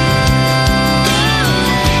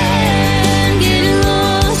and get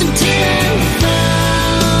lost until I'm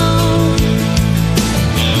found.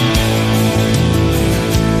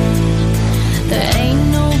 There ain't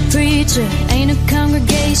no preacher, ain't a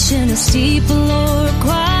congregation, a steeple or a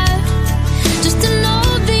choir. Just an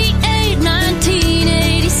old V8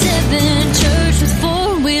 1987 church with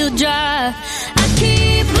four-wheel drive. I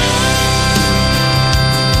keep running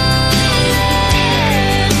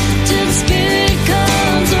till the Spirit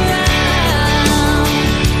comes around.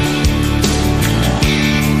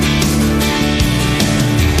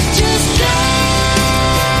 Just go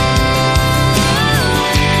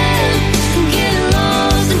and get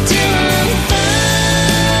lost until I'm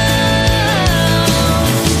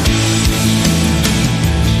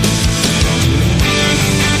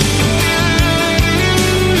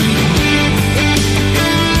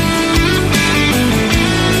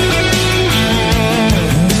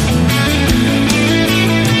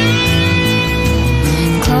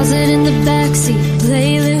closet in the backseat,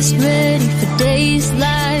 playlist ready for days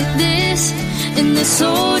like this. In this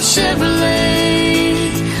old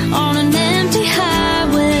Chevrolet on an empty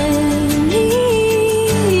highway.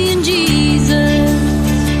 Me and Jesus.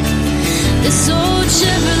 This old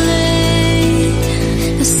Chevrolet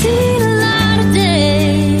has seen a lot of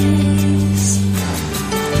days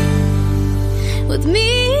with me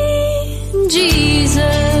and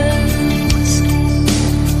Jesus.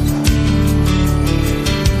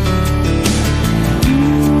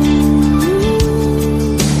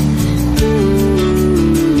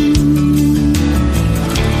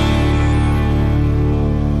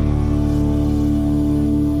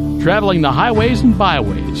 Traveling the highways and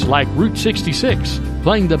byways like Route 66,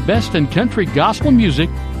 playing the best in country gospel music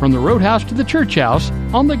from the Roadhouse to the Church House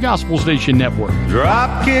on the Gospel Station Network.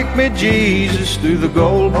 Drop kick me, Jesus, through the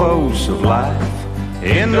goalposts of life.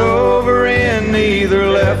 End over end, neither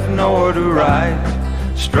left nor to right.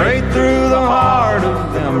 Straight through the heart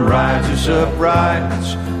of them righteous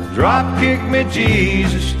uprights. Drop kick me,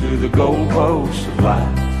 Jesus, through the goalposts of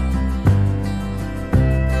life.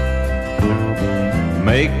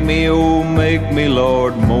 Make me, oh, make me,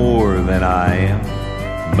 Lord, more than I am.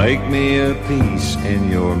 Make me a piece in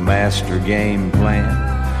your master game plan.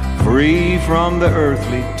 Free from the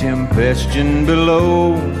earthly tempestuon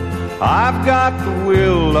below. I've got the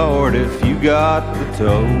will, Lord, if you got the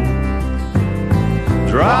toe.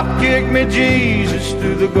 Drop kick me, Jesus,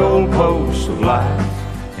 through the goalposts of life.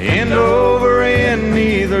 End over end,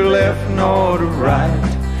 neither left nor to right.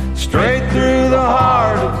 Straight through the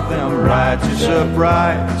heart of them righteous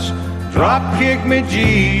uprights. Drop kick me,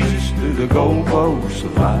 Jesus, through the goalposts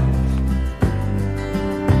of life.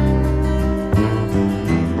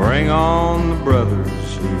 Bring on the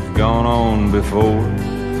brothers who've gone on before,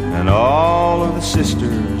 and all of the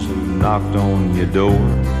sisters who've knocked on your door.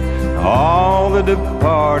 All the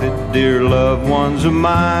departed dear loved ones of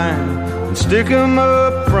mine, and stick 'em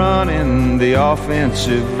up front in the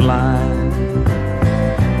offensive line.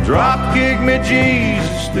 Drop kick me,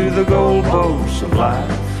 Jesus, through the goalposts of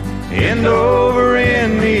life. End over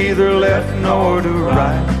end, neither left nor to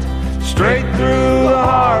right. Straight through the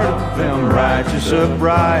heart of them righteous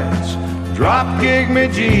uprights. Drop kick me,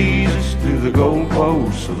 Jesus, through the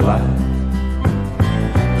goalposts of life.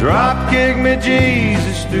 Drop kick me,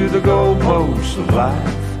 Jesus, through the goalposts of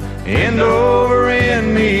life. End over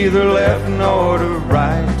end, neither left nor to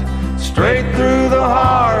right. Straight through the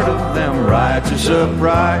heart of them righteous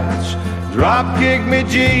uprights. Drop kick me,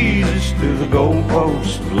 Jesus, through the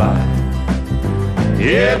goalposts of life.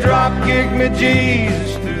 Yeah, drop kick me,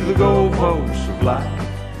 Jesus, through the goalposts of life.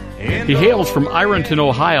 He hails from Ironton,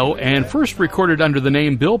 Ohio, and first recorded under the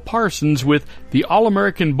name Bill Parsons with The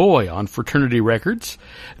All-American Boy on Fraternity Records.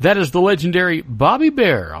 That is the legendary Bobby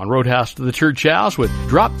Bear on Roadhouse to the Church House with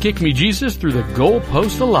Drop Kick Me Jesus Through the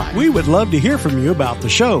Goalpost of Life. We would love to hear from you about the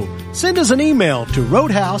show. Send us an email to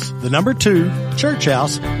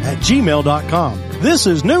roadhouse2churchhouse@gmail.com. This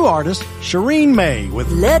is new artist Shireen May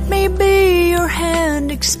with Let me be your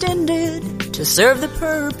hand extended to serve the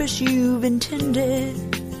purpose you've intended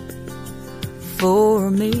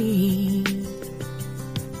for me.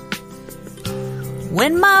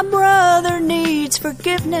 When my brother needs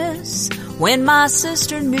forgiveness, when my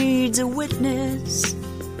sister needs a witness,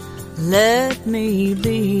 let me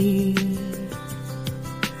be.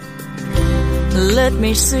 Let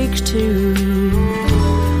me seek to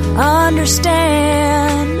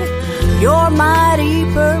understand your mighty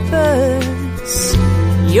purpose,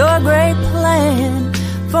 your great plan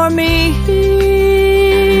for me.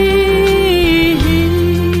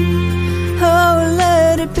 Oh,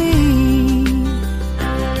 let it be.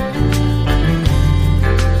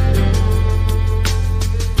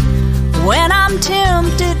 When I'm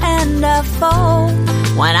tempted and I fall,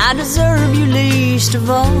 when I deserve you least of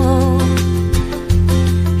all,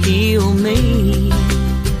 heal me.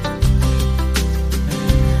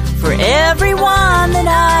 For everyone that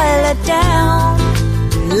I let down,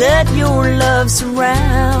 let your love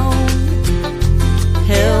surround.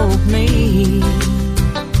 Help me.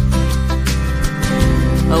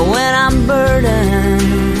 When I'm burdened,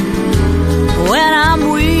 when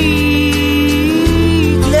I'm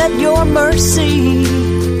weak, let your mercy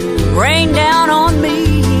rain down on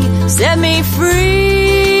me. Set me free.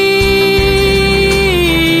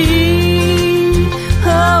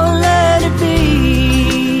 Oh, let it be.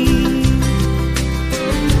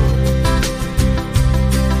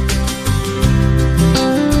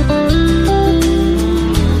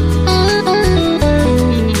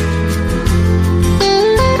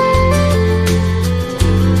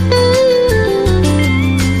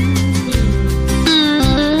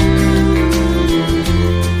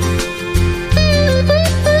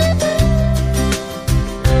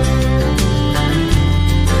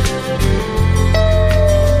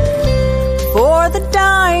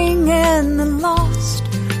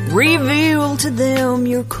 Reveal to them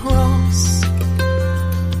your cross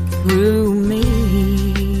through me.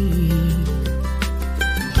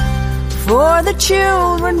 For the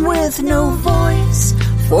children with no voice,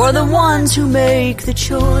 for the ones who make the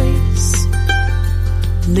choice,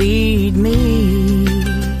 lead me.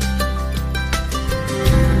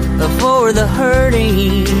 For the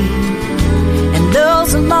hurting and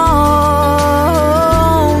those alone,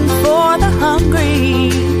 for the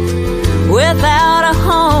hungry without a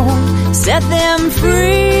home, set them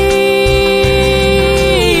free.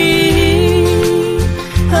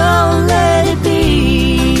 Oh, let it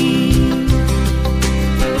be.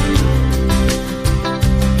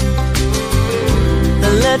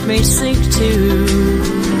 Let me seek to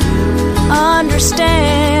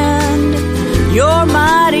understand your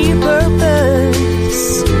mighty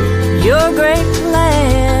purpose, your great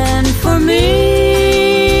plan for me.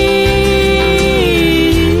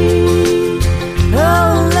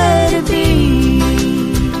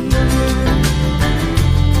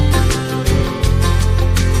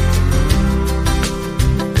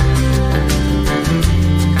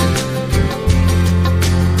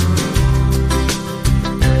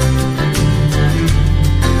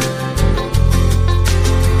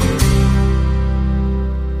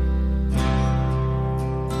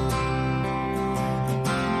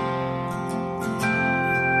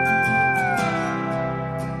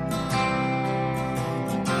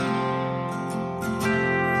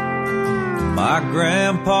 My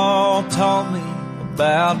grandpa taught me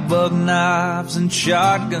about buck knives and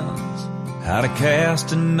shotguns, how to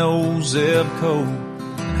cast an old Zebco,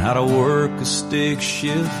 and how to work a stick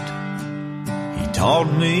shift. He taught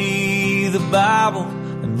me the Bible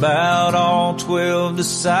and about all 12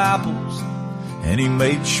 disciples, and he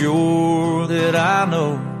made sure that I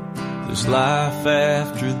know there's life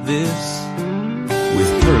after this,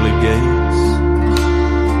 with pearly gates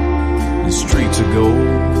and streets of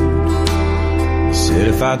gold. He said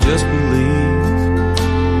if I just believe,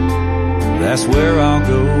 that's where I'll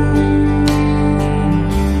go.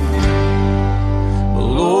 But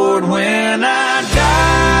Lord, when I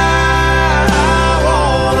die, I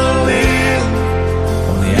wanna live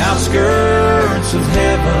on the outskirts of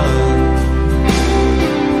heaven,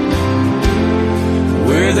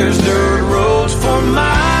 where there's dirt roads for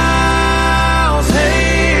miles,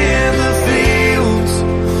 hay in the fields,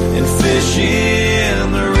 and fish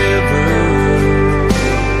in the river.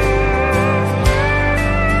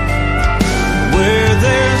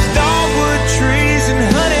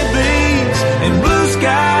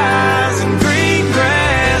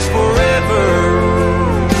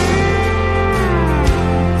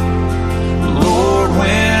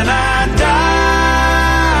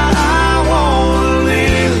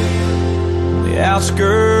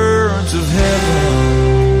 outskirts of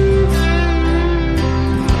heaven.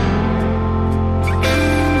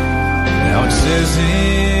 Now it says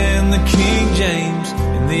in the King James,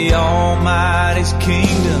 in the Almighty's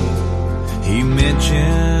kingdom, He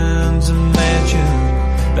mentions a mansion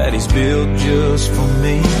that He's built just for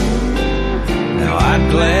me. Now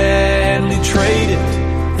I'd gladly trade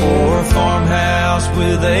it for a farmhouse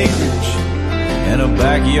with acreage and a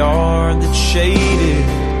backyard that's shaded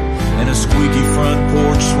and a squeaky front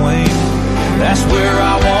porch swing. That's where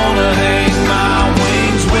I wanna hang my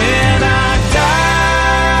wings when I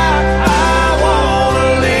die. I wanna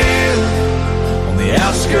live on the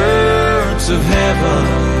outskirts of heaven,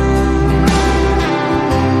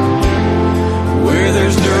 where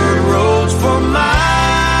there's dirt roads for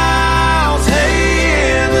miles,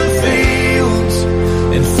 hay in the fields,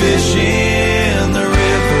 and fish in the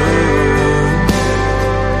river,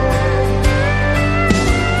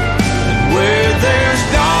 and where there's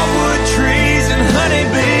dogwood trees and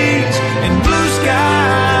honeybees and blue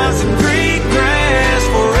skies and green grass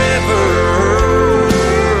forever.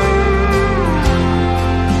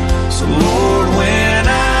 So Lord, when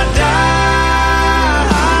I die,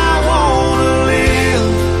 I wanna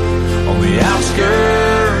live on the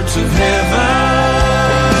outskirts of heaven.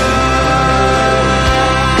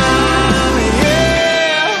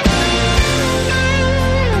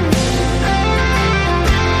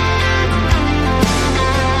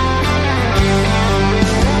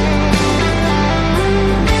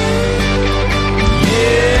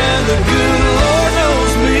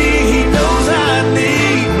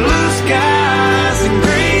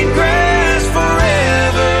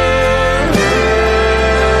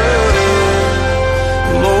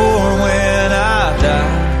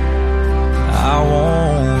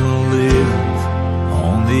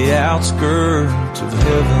 Outskirts of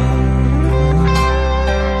heaven.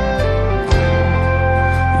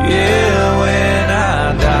 Yeah, when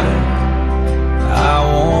I die, I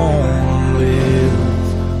wanna live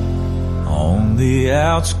on the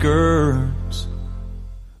outskirts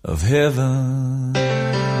of heaven.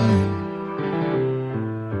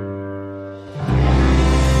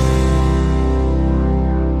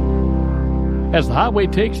 As the highway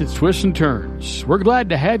takes its twists and turns, we're glad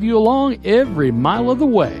to have you along every mile of the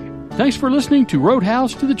way. Thanks for listening to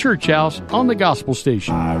Roadhouse to the Church House on the Gospel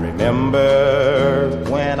Station. I remember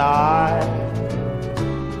when I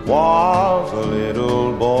was a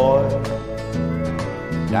little boy,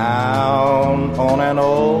 down on an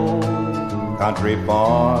old country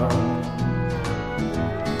farm.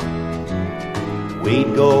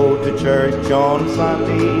 We'd go to church on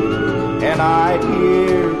Sunday, and I'd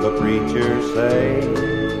hear the preacher say,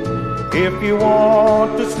 if you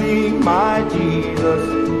want to see my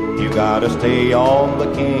Jesus, you gotta stay on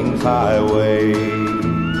the King's Highway.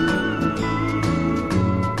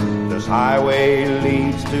 This highway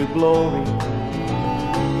leads to glory,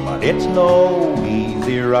 but it's no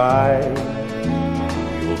easy ride.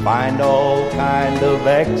 You'll find all kind of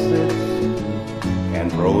exits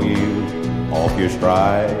and throw you off your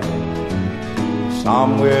stride.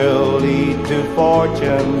 Some will lead to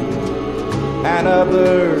fortune, and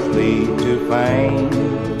others lead to fame.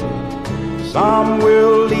 Some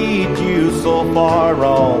will lead you so far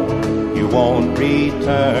wrong, you won't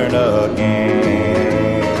return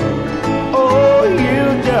again. Oh,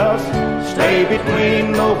 you just stay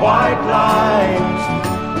between the white lines,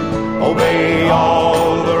 obey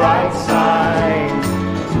all the right signs,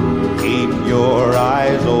 keep your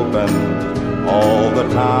eyes open all the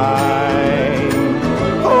time.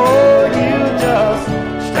 Oh, you just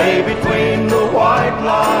stay between the white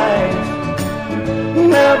lines,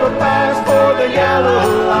 never pass for the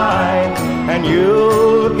yellow line, and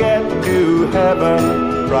you'll get to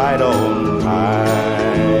heaven right on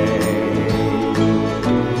time.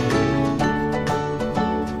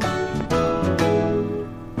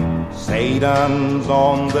 Satan's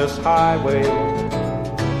on this highway,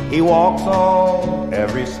 he walks on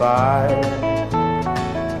every side,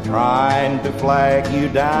 trying to flag you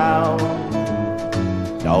down.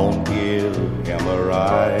 Don't give him a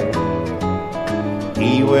ride.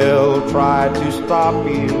 He will try to stop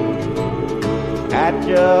you at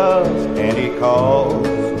just any cost.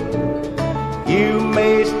 You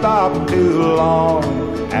may stop too long,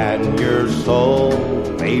 and your soul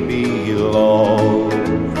may be lost.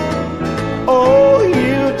 Oh,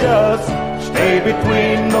 you just stay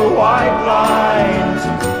between the white lines,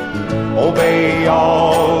 obey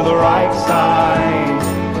all the right signs,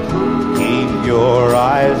 keep your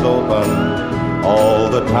eyes open all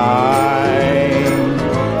the time.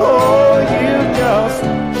 Oh, you just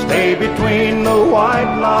stay between the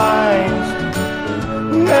white lines,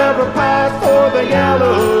 never pass for the child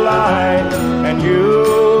of light, and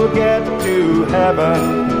you'll get to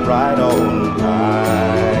heaven right on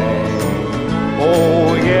time.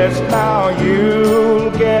 Oh yes, now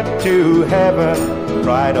you'll get to heaven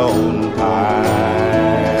right on time.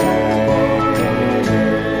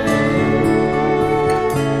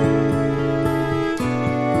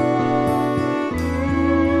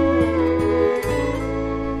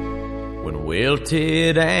 When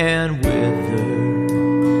wilted and withered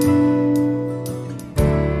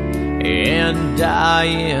and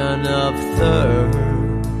dying of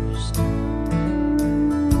thirst,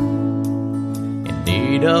 in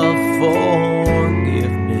need of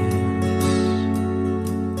forgiveness,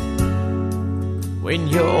 when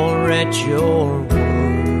you're at your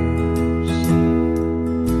worst,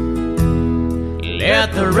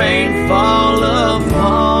 let the rain fall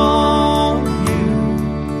upon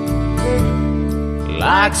you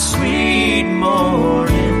like sweet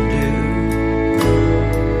morning dew.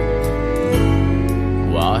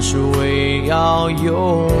 Wash away all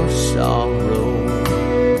your sorrow,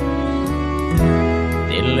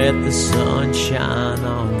 then let the sun shine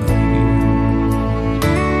on you.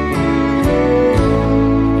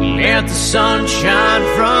 Let the sun shine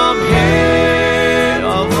from heaven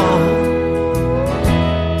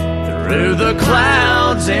through the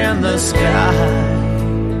clouds and the sky.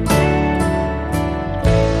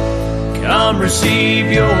 Come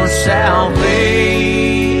receive your salvation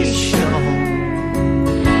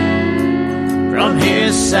from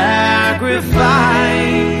His sacrifice.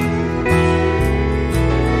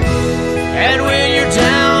 And when you're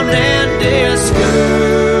down and discouraged,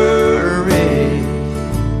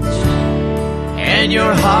 and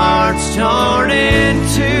your heart's torn in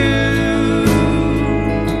two,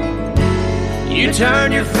 you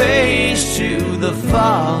turn your face to the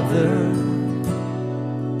Father,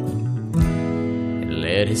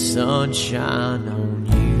 let His sun shine on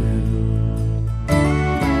you.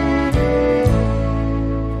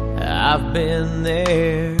 I've been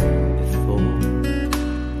there before,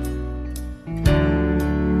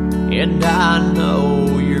 and I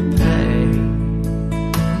know your pain.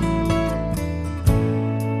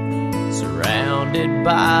 Surrounded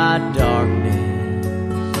by darkness,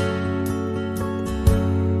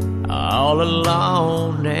 all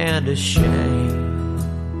alone and ashamed.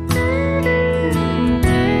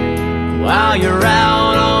 While you're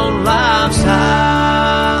out on life's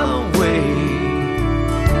highway,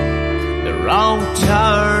 the wrong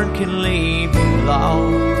turn can leave you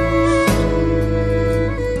lost.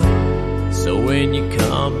 So when you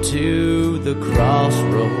come to the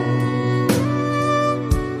crossroads,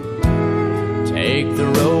 take the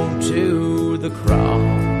road to the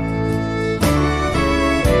cross.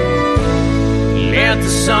 Let the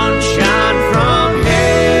sun shine from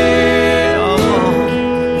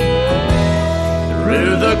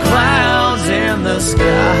through the clouds in the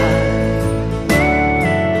sky.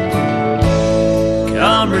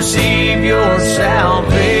 Come receive your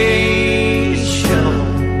salvation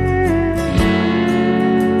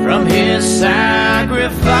from His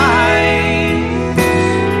sacrifice.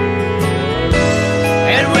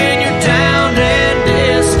 And when you're down and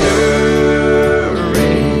discouraged,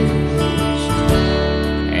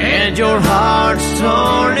 and your heart's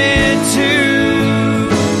torn in two,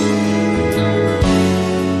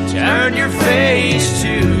 turn your face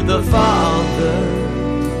to the Father,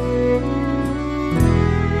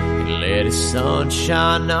 and let His sun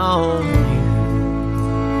shine on you.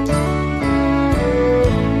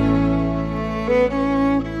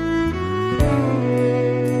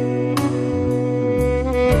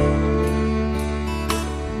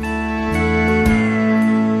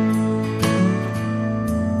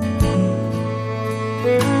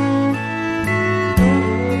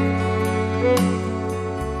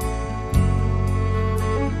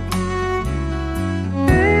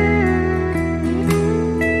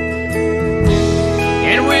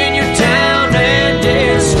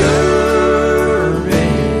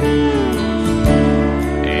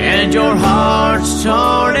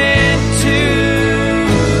 Torn in two,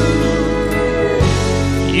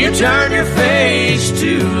 you turn your face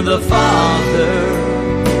to the Father,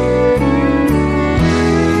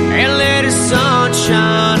 and let His sun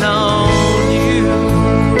shine on you.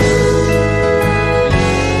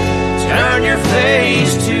 Turn your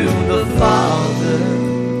face to the Father,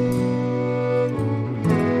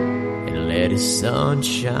 and let His sun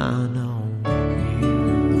shine on you.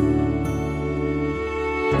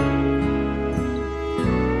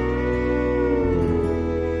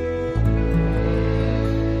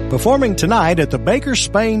 performing tonight at the Baker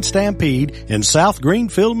Spain Stampede in South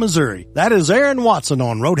Greenfield, Missouri. That is Aaron Watson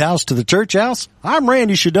on Roadhouse to the Church House. I'm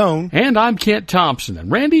Randy Shadoan. And I'm Kent Thompson.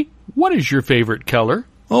 And Randy, what is your favorite color?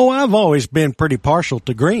 Oh, I've always been pretty partial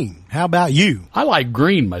to green. How about you? I like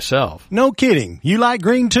green myself. No kidding. You like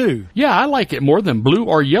green too? Yeah, I like it more than blue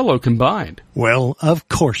or yellow combined. Well, of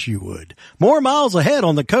course you would. More miles ahead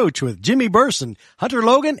on the coach with Jimmy Burson, Hunter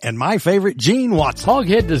Logan, and my favorite Gene Watson.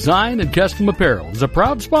 Hoghead Design and Custom Apparel is a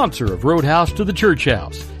proud sponsor of Roadhouse to the Church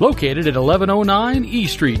House, located at 1109 E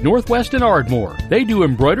Street, Northwest in Ardmore. They do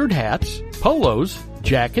embroidered hats, polos,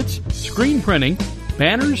 jackets, screen printing,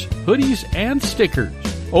 banners, hoodies, and stickers.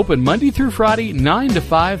 Open Monday through Friday, 9 to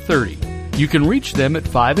 5:30. You can reach them at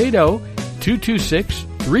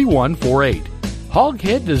 580-226-3148.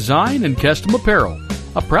 Hoghead Design and Custom Apparel,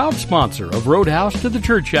 a proud sponsor of Roadhouse to the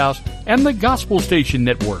Church House and the Gospel Station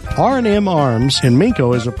Network. R&M Arms in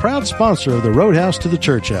Minco is a proud sponsor of the Roadhouse to the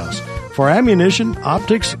Church House. For ammunition,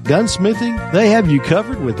 optics, gunsmithing, they have you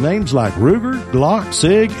covered with names like Ruger, Glock,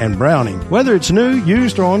 Sig, and Browning. Whether it's new,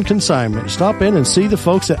 used, or on consignment, stop in and see the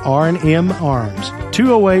folks at R&M Arms.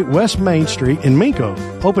 208 West Main Street in Minco.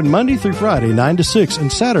 Open Monday through Friday, 9 to 6,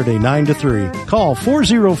 and Saturday, 9 to 3. Call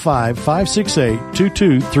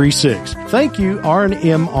 405-568-2236. Thank you,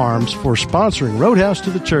 R&M Arms, for sponsoring Roadhouse to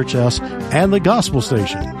the Church House and the Gospel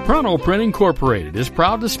Station. Pronto Print Incorporated is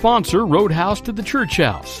proud to sponsor Roadhouse to the Church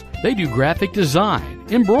House. They do graphic design,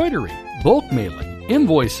 embroidery, bulk mailing,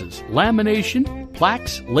 invoices, lamination,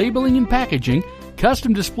 plaques, labeling and packaging,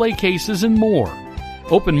 custom display cases, and more.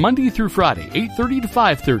 Open Monday through Friday, 8:30 to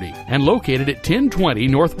 5:30, and located at 1020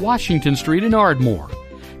 North Washington Street in Ardmore.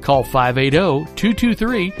 Call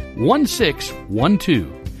 580-223-1612.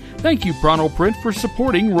 Thank you, Pronto Print, for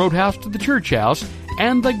supporting Roadhouse to the Church House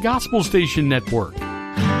and the Gospel Station Network.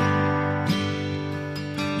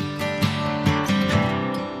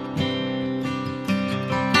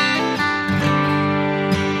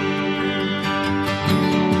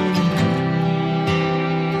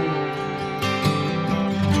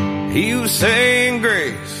 He was saying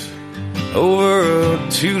grace over a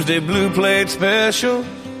Tuesday blue plate special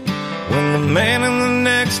when the man in the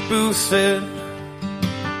next booth said,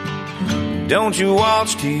 "Don't you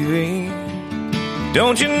watch TV?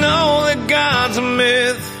 Don't you know that God's a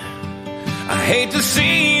myth? I hate to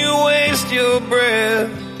see you waste your breath,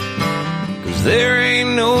 'cause there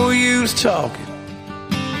ain't no use talking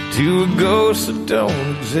to a ghost that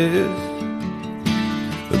don't exist."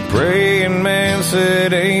 The praying man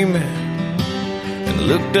said amen and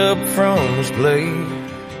looked up from his plate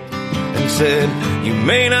and said, "You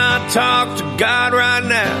may not talk to God right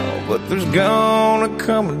now, but there's gonna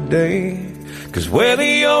come a day. 'Cause whether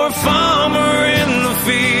you're a farmer in the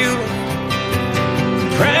field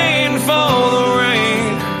praying for the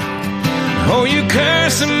rain, or you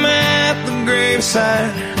curse him at the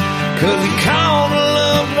graveside 'cause he called a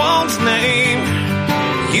loved one's name,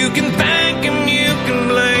 you can thank him, you can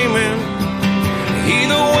blame him.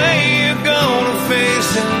 Either way you're gonna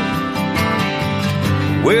face him,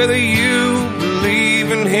 whether you believe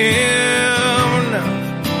in him or not.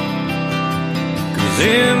 'Cause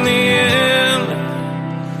in the end,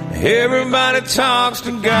 everybody talks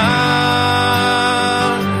to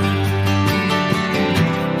God.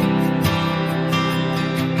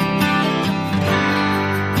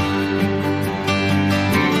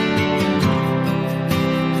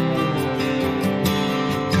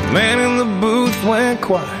 Man in the booth went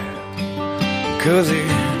quiet 'cause he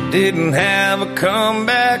didn't have a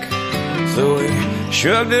comeback, so he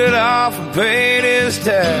shrugged it off and paid his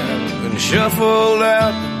tab and shuffled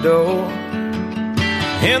out the door.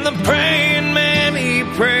 And the praying man, he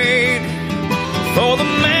prayed for the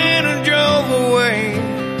man who drove away,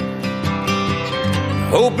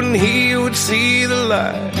 hoping he would see the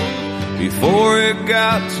light before it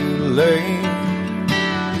got too late.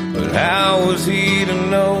 But how was he to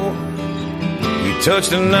know he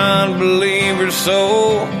touched a non-believer's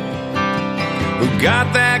soul, who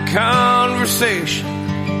got that conversation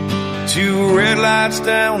 2 red lights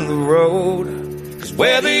down the road? 'Cause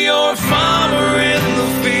whether you're a farmer in the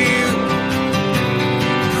field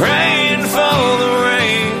praying for the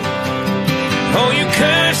rain, or you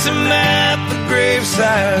curse him at the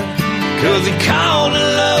graveside 'cause he called a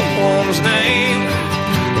loved one's name,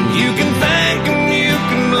 and you can thank him, you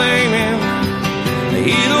can blame him.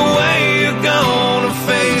 Either way you're gonna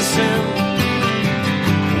face him,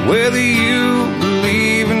 whether you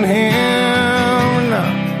believe in him or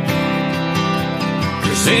not.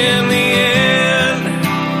 'Cause in the end,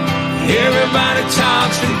 everybody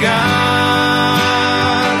talks to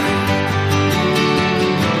God.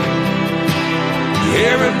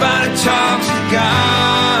 Everybody talks to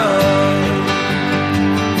God.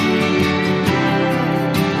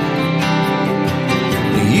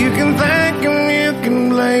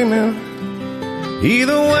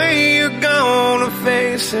 Either way, you're gonna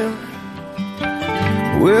face him,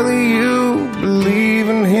 whether you believe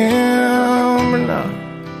in him or not.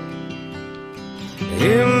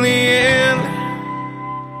 In the end,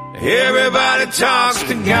 everybody talks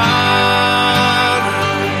to God.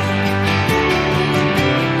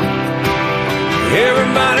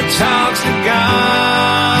 Everybody talks to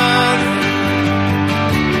God.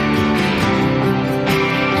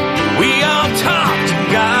 We all talk to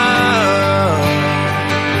God.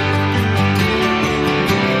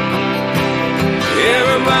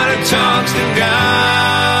 Everybody talks to God.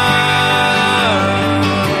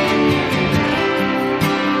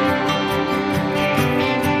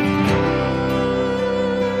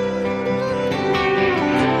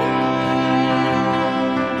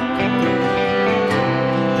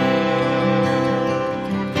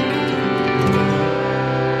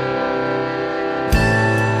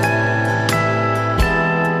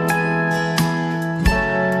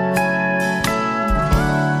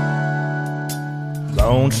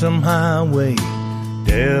 Lonesome highway,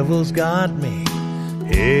 devil's got me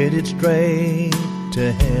headed straight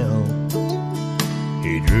to hell.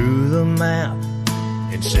 He drew the map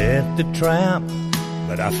and set the trap,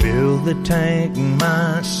 but I filled the tank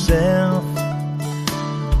myself.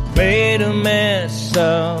 Made a mess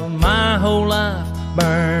of my whole life,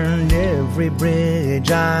 burned every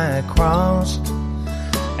bridge I crossed.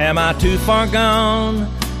 Am I too far gone?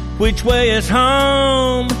 Which way is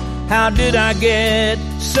home? How did I get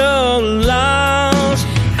so lost?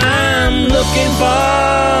 I'm looking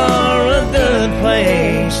for a good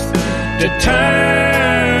place to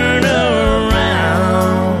turn around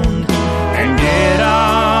and get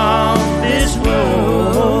off this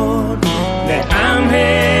road that I'm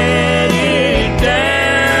headed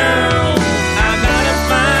down. I gotta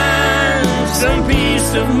find some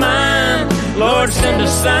peace of mind. Lord, send a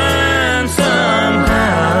sign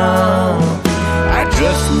somehow. I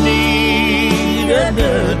just need a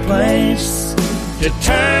good place to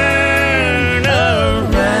turn around.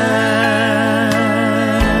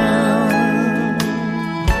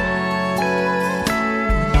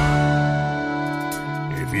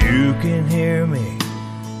 If you can hear me,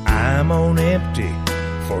 I'm on empty.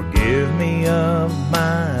 Forgive me of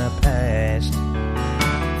my past,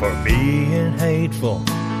 for being hateful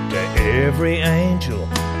to every angel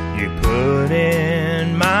you put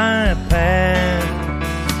in my path.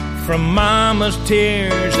 From mama's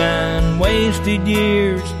tears and wasted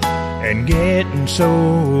years and getting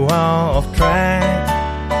so off track,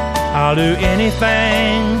 I'll do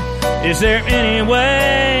anything. Is there any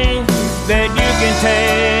way that you can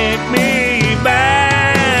take me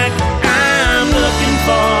back? I'm looking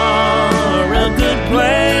for a good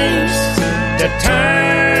place to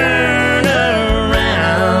turn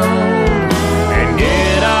around and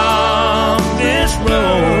get off this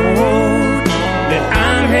road that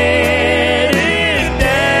I'm headed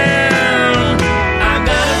down. I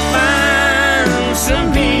gotta find some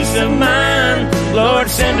peace of mind. Lord,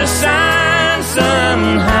 send a sign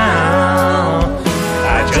somehow.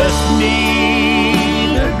 I just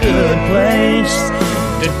need a good place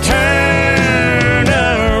to turn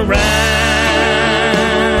around.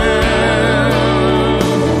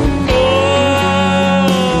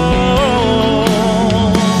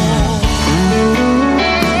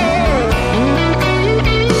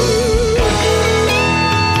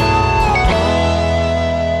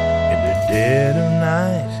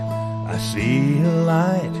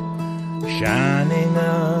 Shining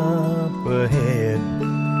up ahead,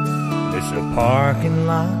 it's a parking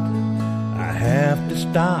lot. I have to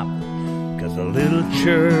stop, 'cause a little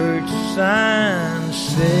church sign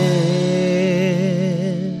says,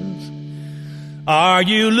 are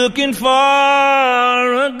you looking for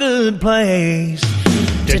a good place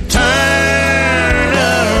to turn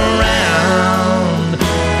around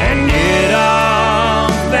and get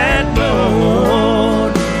off that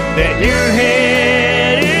road that you're headed?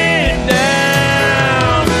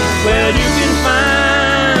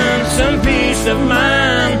 Of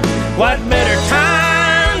mine, what better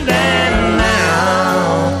time than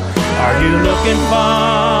now? Are you looking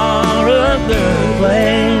for a good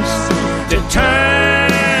place to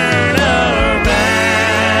turn around?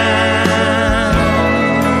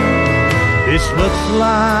 This looks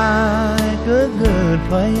like a good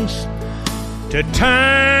place to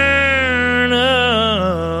turn around.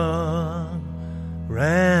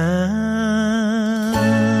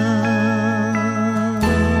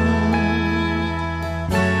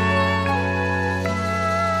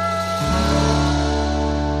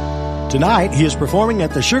 Tonight, he is performing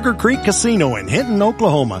at the Sugar Creek Casino in Hinton,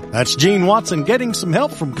 Oklahoma. That's Gene Watson getting some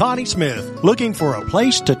help from Connie Smith, looking for a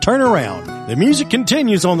place to turn around. The music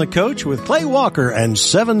continues on the coach with Clay Walker and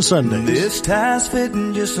 7 Sundays. This tie's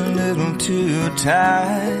fitting just a little too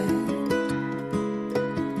tight.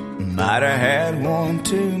 Might have had one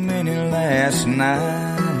too many last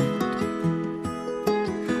night.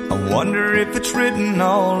 I wonder if it's written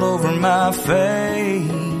all over my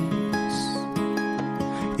face.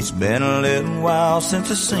 It's been a little while since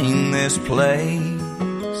I've seen this place.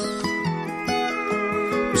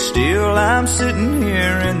 But still I'm sitting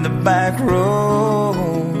here in the back row,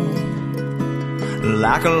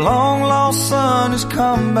 like a long lost son has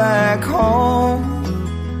come back home.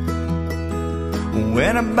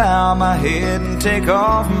 When I bow my head and take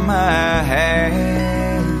off my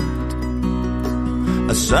hat,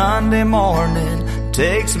 a Sunday morning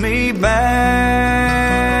takes me back.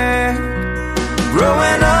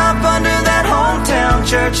 Growing up under that hometown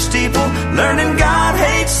church steeple, learning God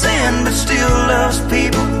hates sin but still loves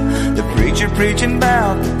people. The preacher preaching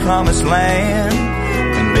about the promised land,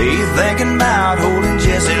 and me thinking about holding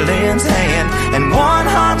Jesse Lynn's hand. And one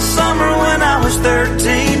hot summer when I was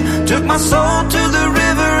 13, took my soul to the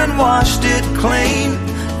river and washed it clean.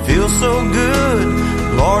 Feels so good,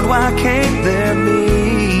 Lord, why can't there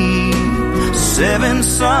be 7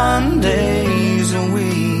 Sundays a week?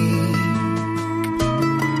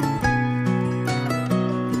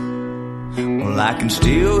 Well, I can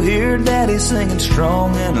still hear Daddy singing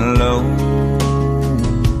strong and low.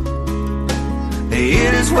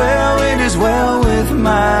 It is well with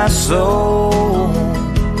my soul.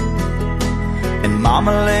 And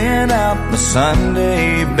Mama laying out my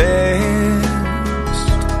Sunday best.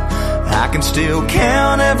 I can still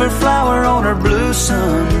count every flower on her blue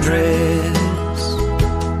sundress.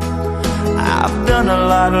 I've done a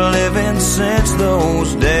lot of living since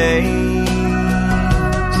those days,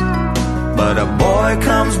 but a boy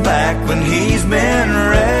comes back when he's been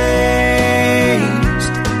raised.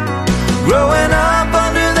 Growing up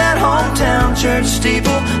under that hometown church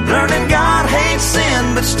steeple, learning God hates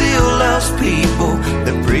sin but still loves people.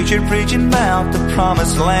 The preacher preaching about the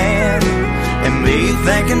promised land, and me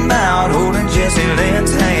thinking about holding Jesse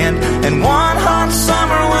Lynn's hand. And one hot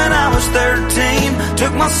summer when I was 13,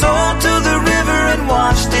 took my soul to the river and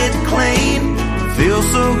washed it clean. Feels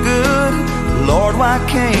so good, Lord, why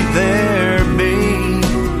can't there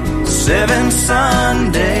be 7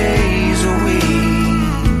 Sundays a week?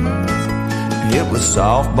 It was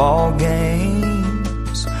softball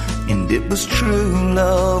games, and it was true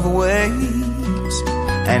love ways,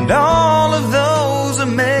 and all of those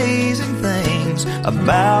amazing things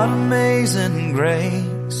about amazing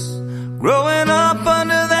grace. Growing up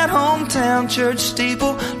under that hometown church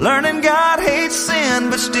steeple, learning God hates sin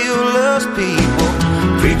but still loves people.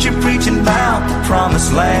 Preacher preaching about the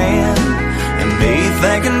promised land, and me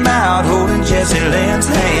thinking about holding Jesse Lynn's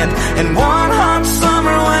hand. And one hot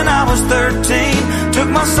summer when I was 13, took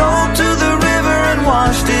my soul to the river and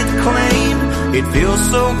washed it clean. It feels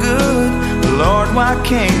so good, Lord, why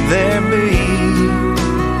can't there be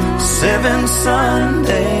 7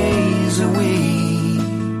 Sundays a week?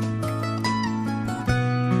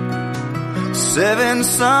 7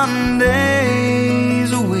 Sundays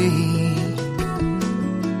a week.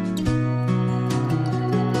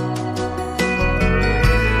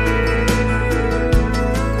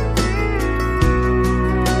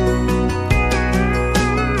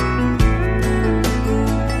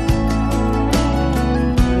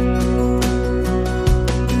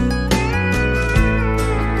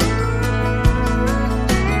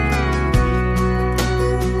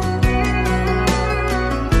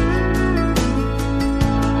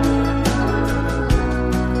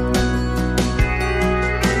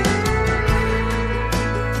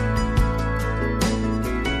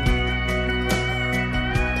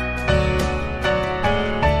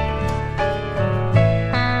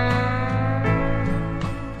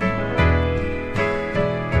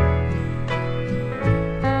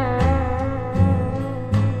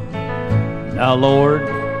 Now, Lord,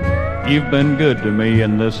 you've been good to me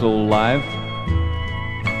in this old life.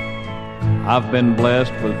 I've been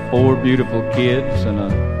blessed with 4 beautiful kids and a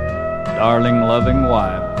darling, loving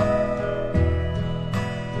wife.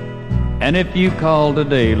 And if you call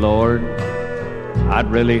today, Lord, I'd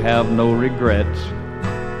really have no regrets.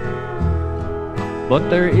 But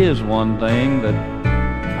there is one thing that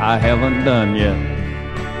I haven't done yet.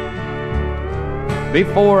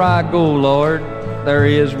 Before I go, Lord, there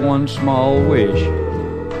is one small wish.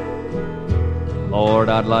 Lord,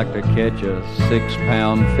 I'd like to catch a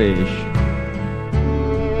 6-pound fish.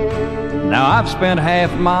 Now, I've spent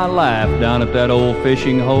half my life down at that old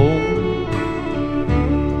fishing hole,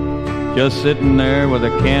 just sitting there with a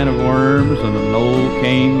can of worms and an old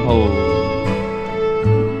cane pole.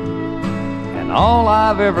 And all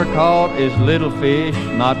I've ever caught is little fish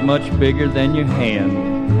not much bigger than your hand.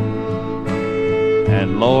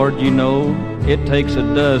 And Lord, you know, it takes a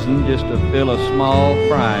dozen just to fill a small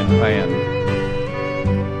frying pan.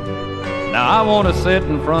 Now I want to sit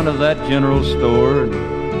in front of that general store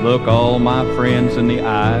and look all my friends in the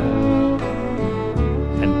eye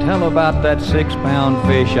and tell about that 6-pound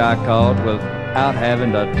fish I caught without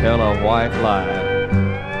having to tell a white lie.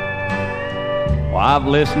 Well, I've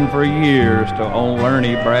listened for years to old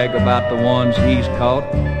Ernie brag about the ones he's caught.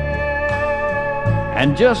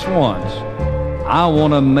 And just once, I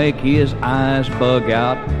want to make his eyes bug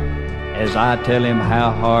out as I tell him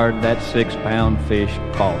how hard that 6-pound fish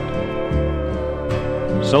fought.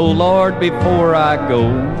 So, Lord, before I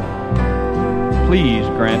go, please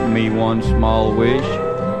grant me one small wish.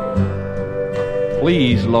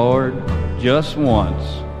 Please, Lord, just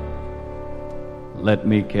once, let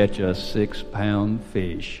me catch a 6-pound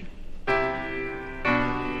fish.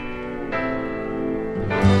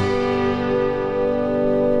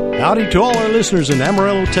 Howdy to all our listeners in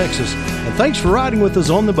Amarillo, Texas, and thanks for riding with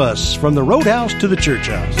us on the bus from the roadhouse to the church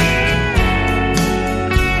house.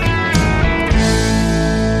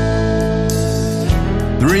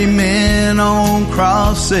 Three men on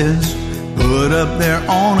crosses put up there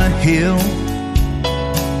on a hill.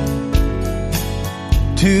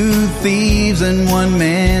 Two thieves and one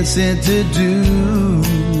man sent to do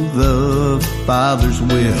the Father's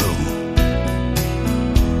will.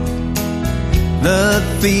 The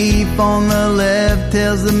thief on the left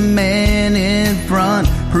tells the man in front,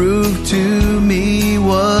 prove to me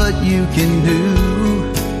what you can do.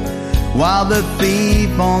 While the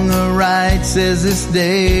thief on the right says, this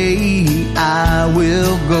day I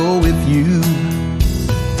will go with you.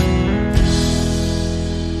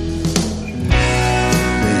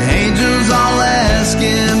 The angels all ask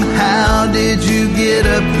him, how did you get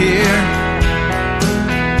up here?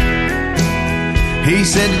 He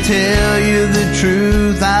said, to tell you the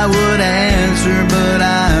truth I would answer, but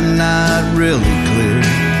I'm not really clear.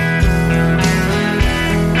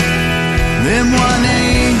 Then one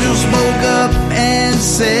angel spoke up and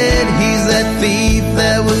said, he's that thief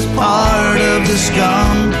that was part of the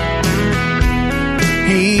scum.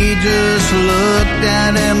 He just looked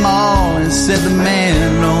at them all and said, the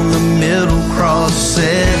man on the middle cross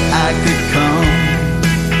said I could come.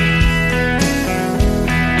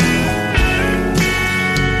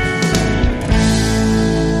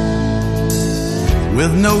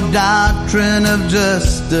 With no doctrine of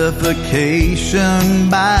justification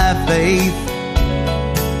by faith,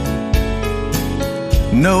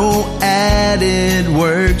 no added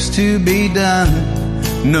works to be done,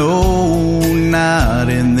 no, not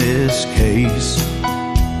in this case.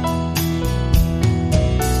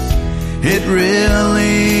 It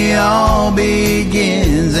really all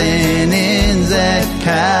begins and ends at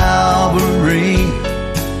Calvary,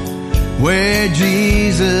 where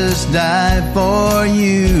Jesus died for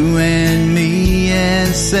you and me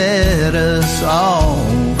and set us all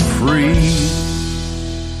free.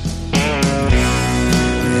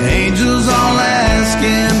 The angels all ask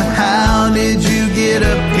him, how did you get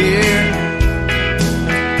up here?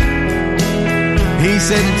 He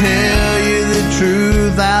said, to tell you the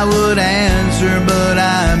truth I would answer, but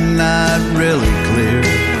I'm not really clear.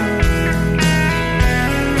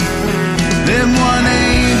 Then one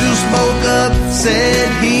angel spoke up, said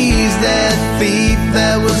he's that thief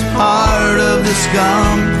that was part of the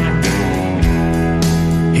scum.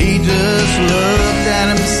 He just looked at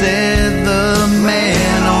him, said the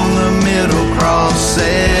man on the middle cross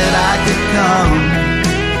said I could come.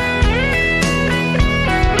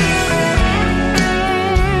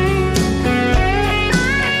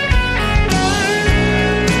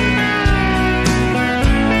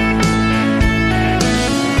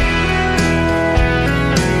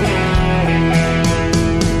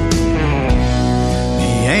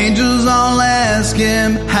 Angels all ask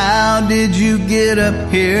him, how did you get up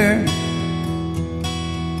here?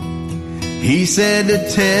 He said, to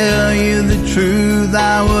tell you the truth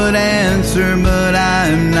I would answer, but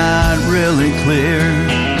I'm not really clear.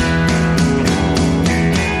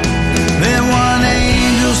 Then one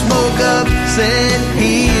angel spoke up, said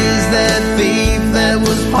he is that thief that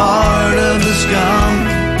was part of the scum.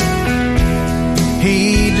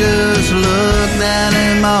 He just looked at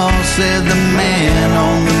him all, said the man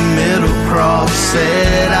on the middle cross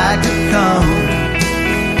said I could come.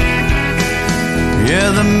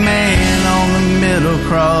 Yeah, the man on the middle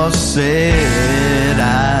cross said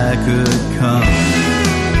I could come.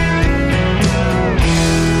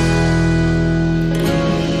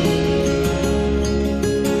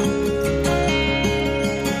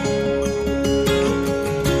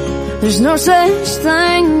 There's no such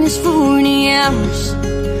thing as 40 hours,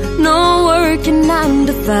 no working 9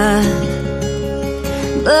 to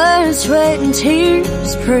 5. Blood, sweat, and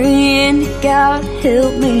tears, praying to God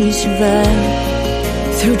help me survive.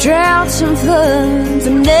 Through droughts and floods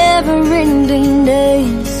and never-ending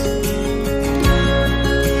days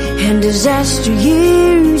and disaster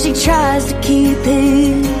years, he tries to keep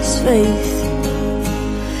his faith.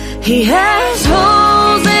 He has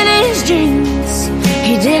holes in his jeans,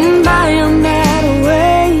 he didn't buy them that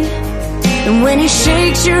way. And when he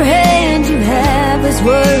shakes your hand, you have his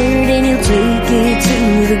word, and he'll take it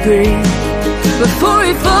to the grave. Before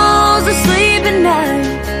he falls asleep at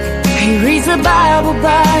night, he reads the Bible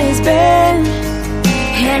by his bed,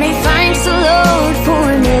 and he thanks the Lord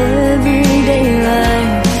for an everyday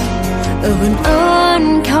life of an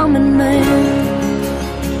uncommon man.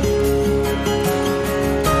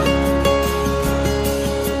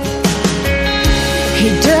 He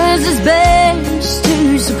does his best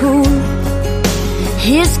to support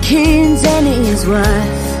his kids and his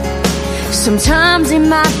wife. Sometimes he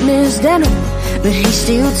might miss dinner, but he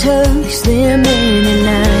still tucks them in at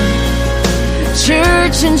night.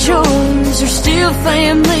 Church and chores are still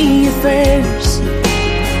family affairs,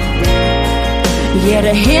 yet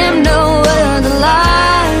to him no other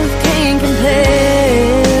life can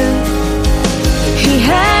compare. He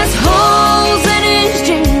has holes in his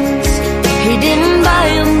jeans, he didn't buy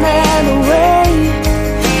them that way.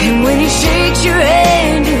 And when he shakes your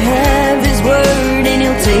hand, you have his word, and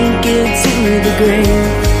he'll take it to the grave.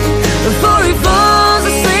 Before he falls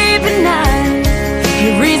asleep at night, he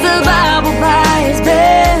reads the Bible by his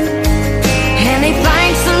bed, and he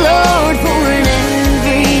thanks the Lord for an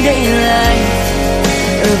everyday life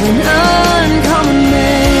of an uncommon man.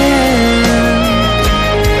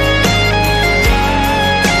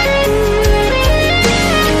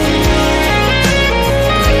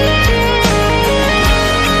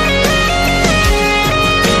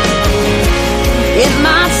 It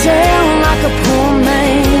might sound like a poor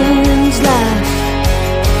man's life,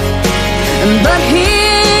 but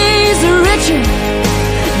he's richer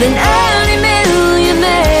than any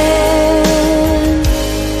millionaire.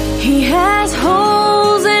 He has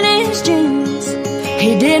holes in his jeans,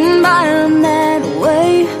 he didn't buy them that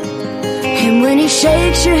way. And when he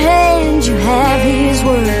shakes your hand, you have his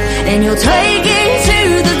word, and he'll take it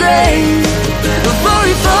to the grave. Before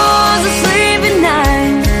he falls asleep at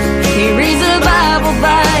night, he reads the Bible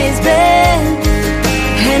by his bed,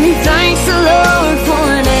 and he thanks the Lord for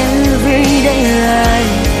an everyday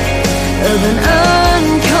life of an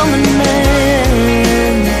uncommon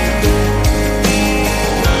man.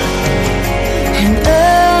 An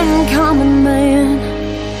uncommon man.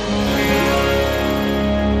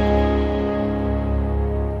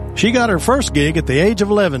 She got her first gig at the age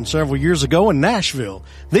of 11 several years ago in Nashville.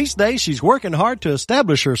 These days, she's working hard to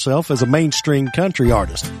establish herself as a mainstream country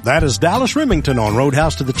artist. That is Dallas Remington on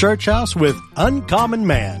Roadhouse to the Church House with Uncommon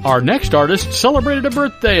Man. Our next artist celebrated a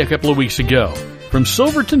birthday a couple of weeks ago. From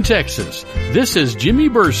Silverton, Texas, this is Jimmy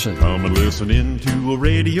Burson. Come and listen into a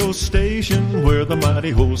radio station where the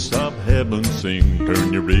mighty hosts of heaven sing.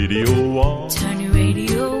 Turn your radio on. Turn your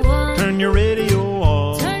radio on. Turn your radio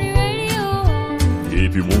on. Turn your radio on.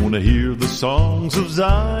 If you want to hear the songs of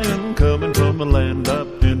Zion coming from the land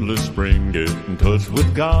of endless spring, get in touch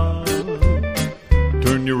with God.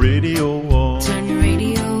 Turn your radio on. Turn your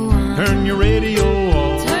radio on. Turn your radio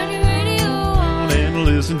on. Turn your radio on. And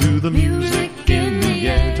listen to the music in the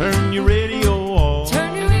air. Turn your radio on.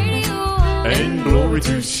 Turn your radio on. And glory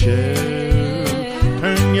to share.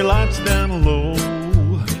 Turn your lights down low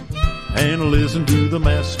and listen to the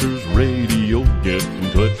Master's radio. Get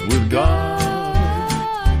in touch with God.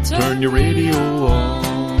 Turn your radio on.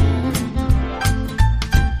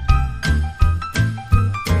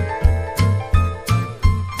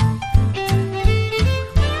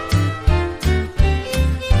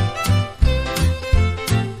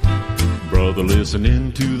 Brother, listen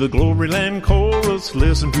into the Glory Land chorus.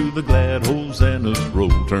 Listen to the glad hosannas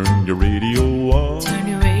roll. Turn your radio on. Turn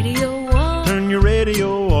your radio on. Turn your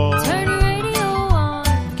radio on. Turn your radio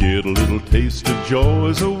on. Get a little taste of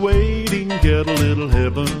joys awaiting. Get a little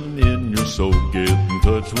heaven in your soul. Get in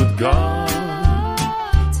touch with God.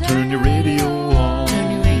 Turn your radio on.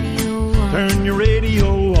 Turn your radio on. Turn your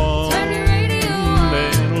radio on. Turn your radio on.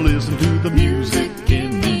 And listen to the music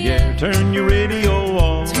in the air. Turn your radio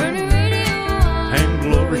on. Turn your radio on. And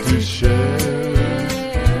glory to share.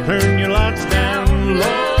 Turn your lights down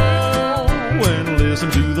low and listen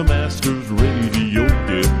to the Master's radio.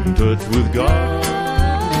 Get in touch with God.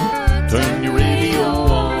 Turn your radio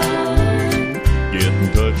on. Get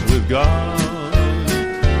in touch with God.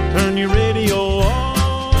 Turn your radio on.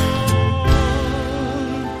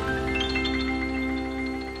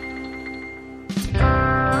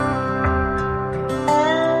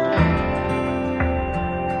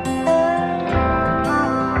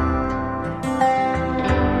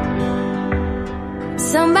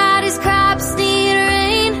 Somebody's crops need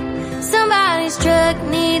rain, somebody's truck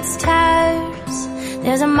needs tires.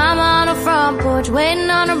 There's a mama on the front porch waiting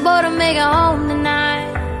on her boy to make it home tonight.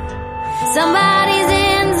 Somebody's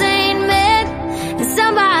ends ain't met, and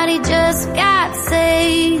somebody just got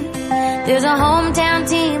saved. There's a hometown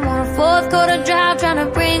team on a fourth quarter drive trying to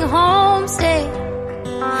bring home safe.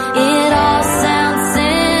 It all sounds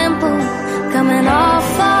simple coming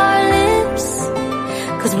off our lips,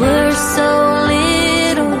 'cause we're so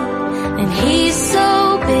little and he's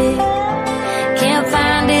so big. Can't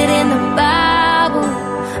find it in the Bible,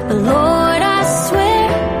 but Lord, I swear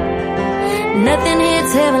nothing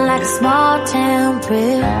hits heaven like a small town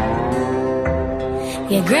prayer.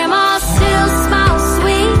 Yeah, Grandma still smiles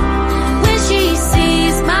sweet when she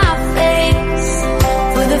sees my face.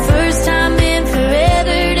 For the first time in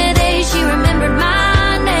forever today, she remembered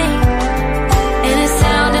my name. And it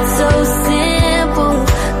sounded so simple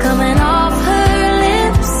coming off her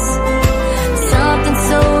lips. Something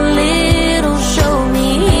so little showed me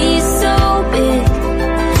he's so big.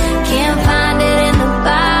 Can't find it in the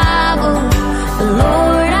Bible, but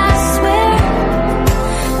Lord, I swear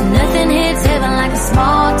nothing hits heaven like a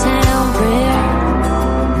small town prayer.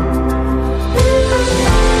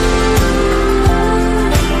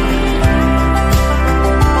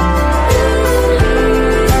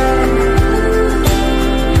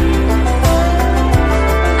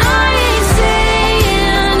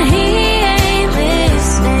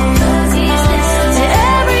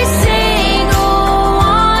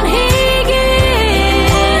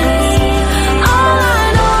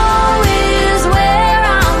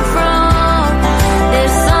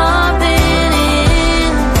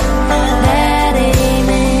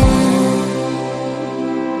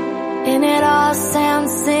 And it all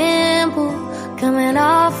sounds simple coming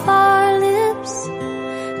off our lips,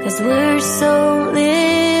 'cause we're so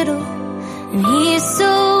little and he's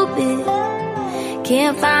so big.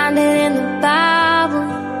 Can't find it in the Bible,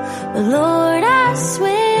 but Lord, I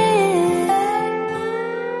swear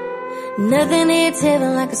nothing hits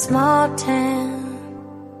heaven like a small town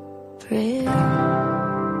prayer.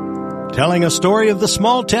 Telling a story of the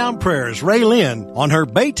small town prayers, Ray Lynn, on her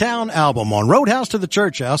Baytown album on Roadhouse to the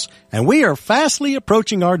Church House, and we are fastly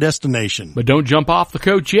approaching our destination. But don't jump off the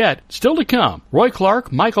coach yet. Still to come, Roy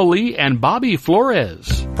Clark, Michael Lee, and Bobby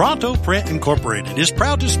Flores. Pronto Print Incorporated is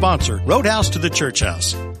proud to sponsor Roadhouse to the Church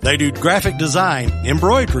House. They do graphic design,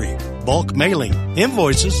 embroidery, bulk mailing,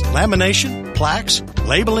 invoices, lamination, plaques,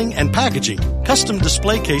 labeling and packaging, custom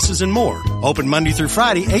display cases, and more. Open Monday through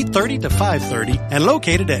Friday, 8:30 to 5:30, and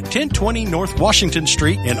located at 1020 North Washington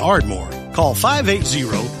Street in Ardmore. Call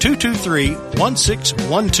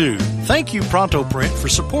 580-223-1612. Thank you, Pronto Print, for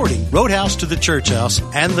supporting Roadhouse to the Church House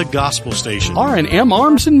and the Gospel Station. R&M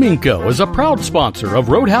Arms in Minco is a proud sponsor of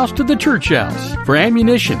Roadhouse to the Church House. For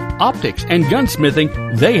ammunition, optics, and gunsmithing,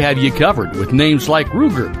 they have you covered with names like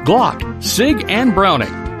Ruger, Glock, SIG, and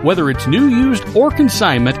Browning. Whether it's new, used, or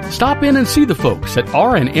consignment, stop in and see the folks at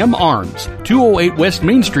R&M Arms, 208 West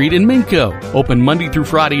Main Street in Minco. Open Monday through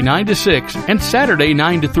Friday 9 to 6 and Saturday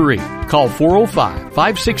 9 to 3. Call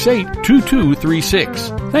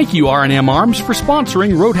 405-568-2236. Thank you, R&M Arms, for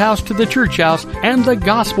sponsoring Roadhouse to the Church House and the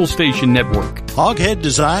Gospel Station Network. Hoghead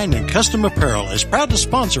Design and Custom Apparel is proud to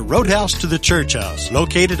sponsor Roadhouse to the Church House,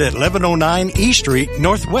 located at 1109 E Street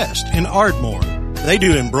Northwest in Ardmore. They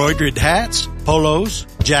do embroidered hats, polos,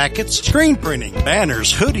 jackets, screen printing,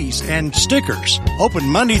 banners, hoodies, and stickers. Open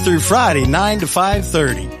Monday through Friday, 9 to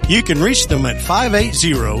 5:30. You can reach them at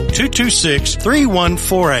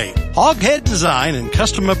 580-226-3148. Hoghead Design and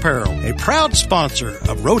Custom Apparel, a proud sponsor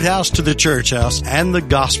of Roadhouse to the Church House and the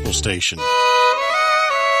Gospel Station.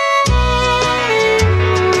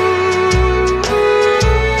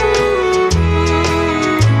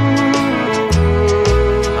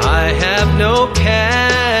 No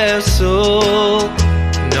castle,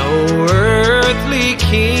 no earthly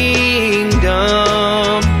kingdom,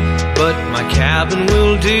 but my cabin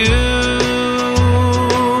will do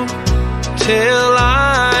till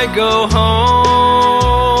I go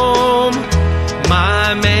home.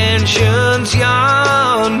 My mansion's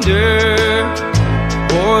yonder,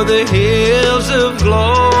 o'er the hills of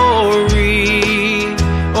glory.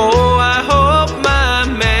 Oh, I hope my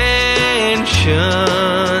mansion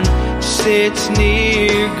sits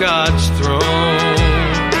near God's throne.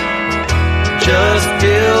 Just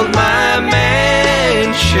build my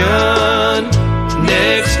mansion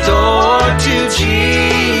next door to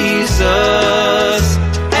Jesus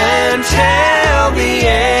and tell the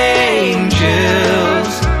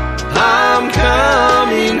angels I'm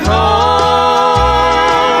coming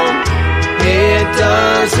home. It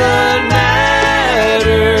doesn't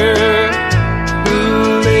matter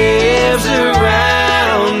who lives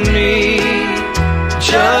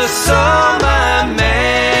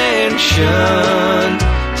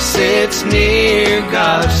sits near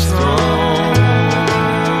God's throne.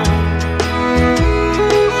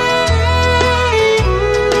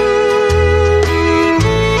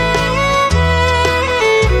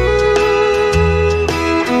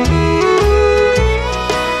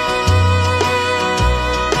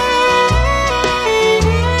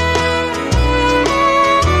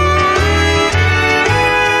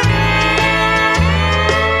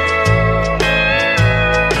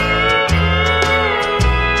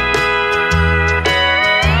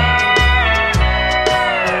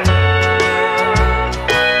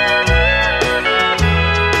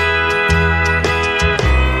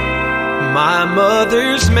 My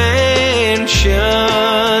mother's mansion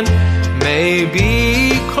may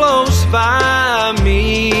be close by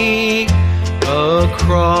me,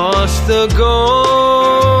 across the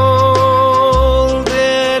golden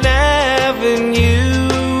avenue.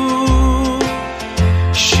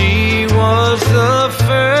 She was the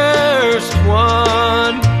first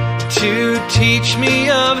one to teach me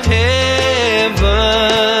of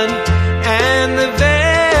heaven, and the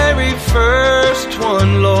very first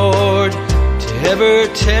one, Lord, ever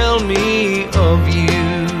tell me of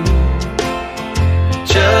you.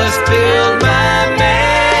 Just build my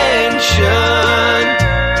mansion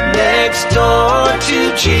next door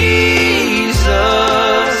to Jesus,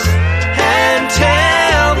 and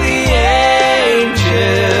tell the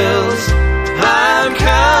angels I'm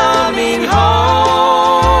coming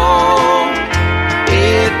home.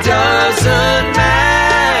 It doesn't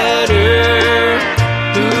matter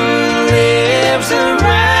who lives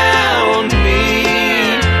around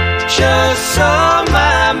me, just so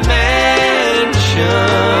my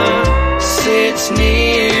mansion sits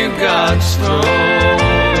near God's throne.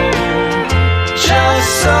 Just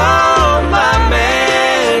so my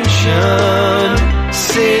mansion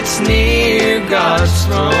sits near God's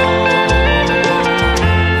throne.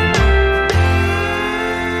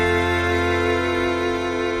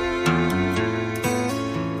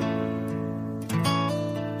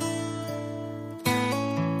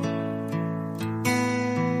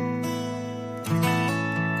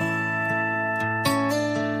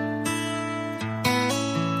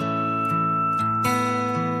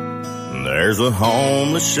 There's a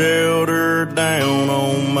homeless shelter down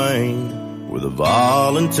on Main where the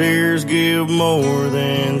volunteers give more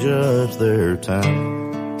than just their time.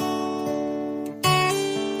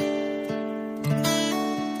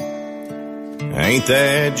 Ain't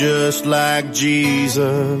that just like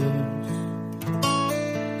Jesus?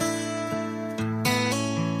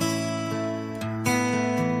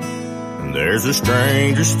 And there's a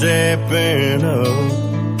stranger stepping up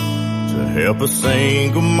to help a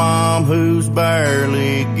single mom who's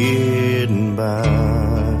barely getting by.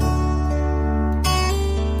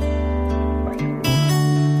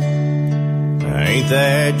 Ain't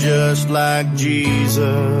that just like Jesus?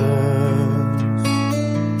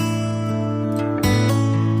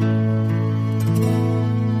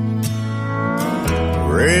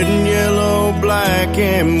 Red and yellow, black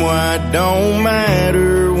and white don't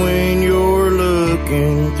matter when you're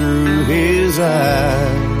looking through His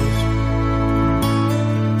eyes.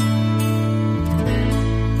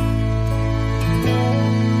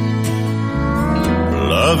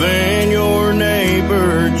 Loving your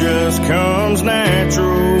neighbor just comes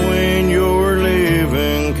natural when you're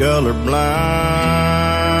living colorblind.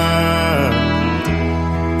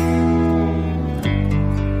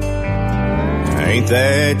 Ain't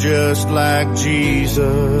that just like Jesus?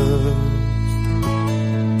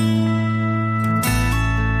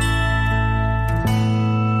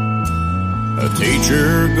 A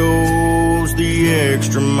teacher goes the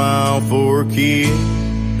extra mile for a kid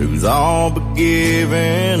who's all but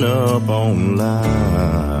given up on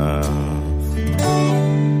life.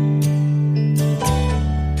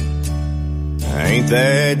 Ain't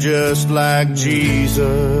that just like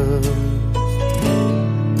Jesus?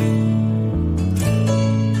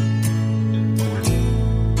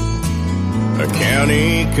 A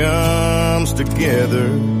county comes together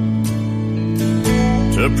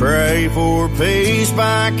to pray for peace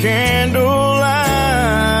by candlelight.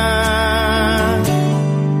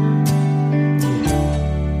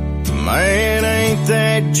 Man, ain't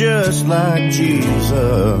that just like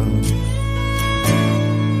Jesus?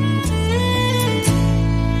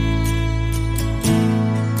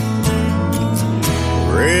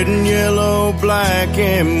 Red and yellow, black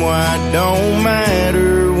and white don't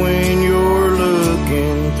matter when you're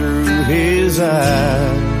looking through His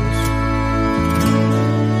eyes.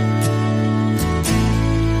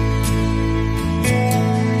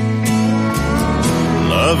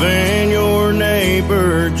 Loving your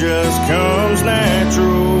neighbor just comes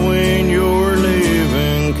natural when you're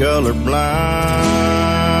mine.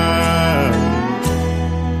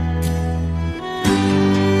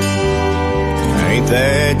 Ain't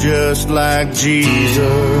that just like Jesus?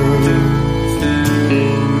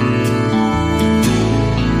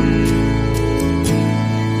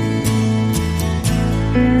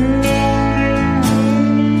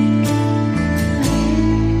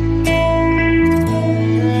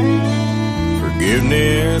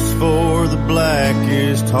 Forgiveness for the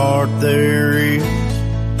blackest heart there is,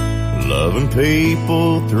 loving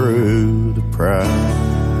people through the pride.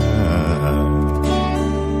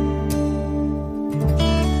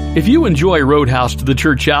 If you enjoy Roadhouse to the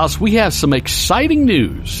Church House, we have some exciting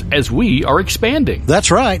news as we are expanding.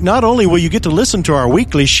 That's right. Not only will you get to listen to our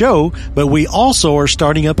weekly show, but we also are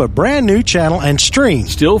starting up a brand new channel and stream.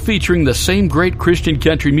 Still featuring the same great Christian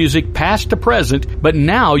country music past to present, but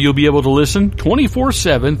now you'll be able to listen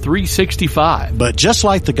 24/7, 365. But just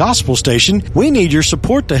like the gospel station, we need your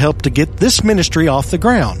support to help to get this ministry off the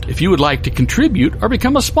ground. If you would like to contribute or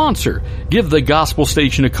become a sponsor, give the gospel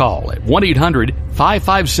station a call at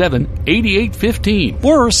 1-800-557-8815.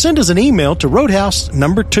 Or send us an email to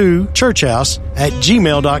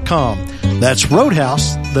roadhouse2churchhouse@gmail.com. That's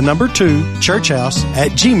roadhouse,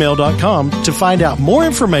 2churchhouse@gmail.com to find out more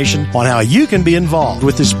information on how you can be involved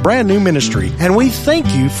with this brand new ministry. And we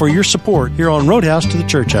thank you for your support here on Roadhouse to the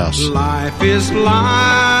Church House. Life is like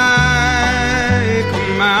a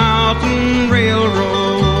mountain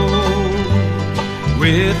railroad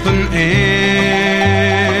with an engineer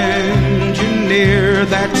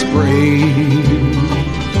that's brave.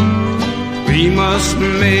 We must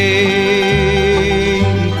make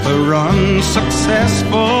the run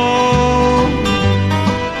successful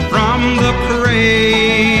from the cradle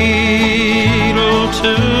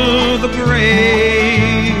to the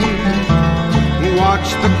grave. Watch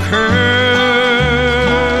the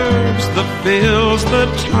curves, the fills, the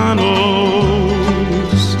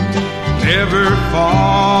tunnels. Never falter,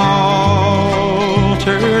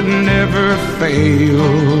 never fail.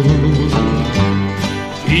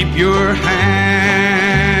 Keep your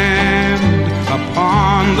hand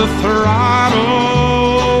upon the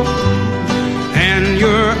throttle and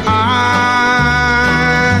your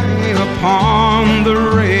eye upon the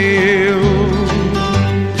rail.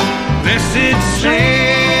 Blessed Savior,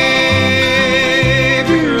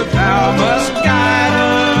 thou must guide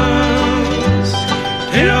us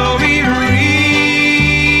till we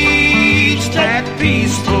reach that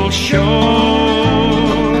peaceful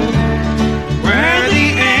shore where the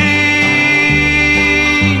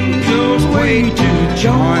angels wait to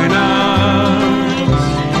join us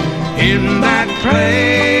in that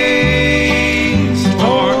place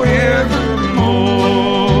forevermore.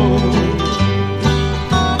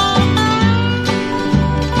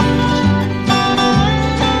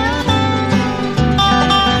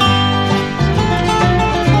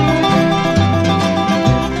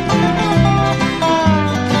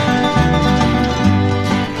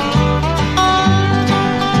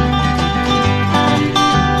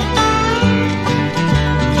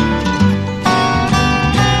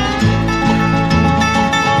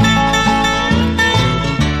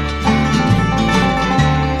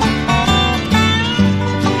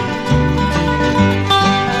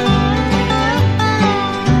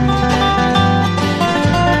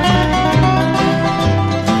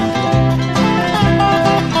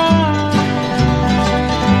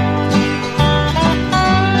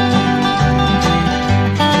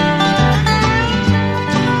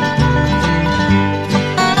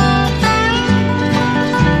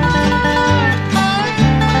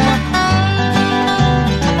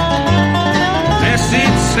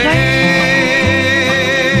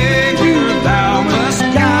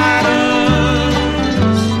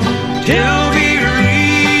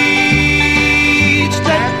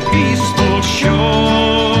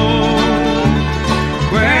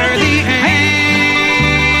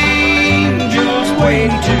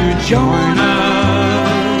 Join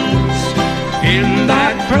us in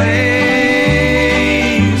that place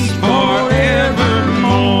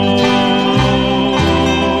forevermore.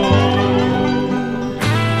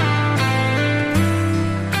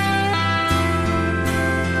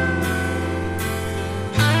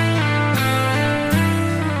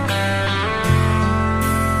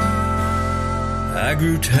 I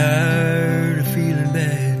grew tired of feeling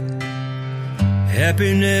bad,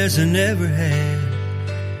 happiness I never had.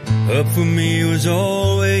 Up for me was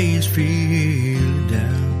always feeling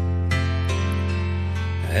down.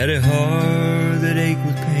 I had a heart that ached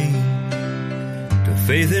with pain, till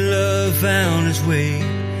faith and love found its way.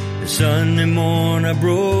 The Sunday morn I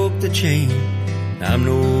broke the chain, I'm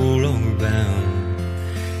no longer bound.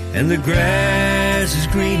 And the grass is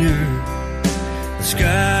greener The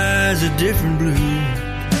sky's a different blue.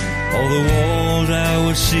 All the walls I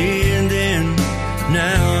was seeing then,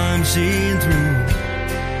 now I'm seeing through.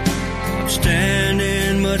 I'm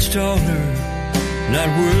standing much taller, not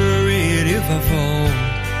worried if I fall.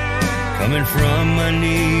 Coming from my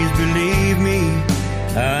knees, believe me,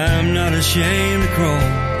 I'm not ashamed to crawl.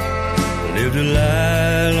 I lived a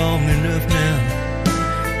lie long enough now.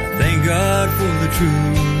 I thank God for the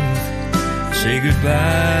truth. Say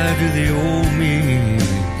goodbye to the old me, and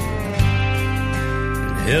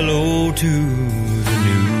hello to the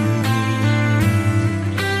new.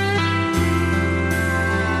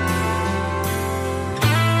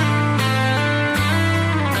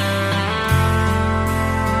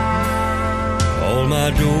 All my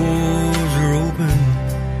doors are open,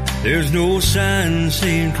 there's no sign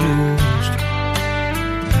saying closed.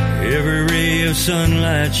 Every ray of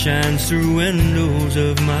sunlight shines through windows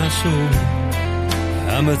of my soul.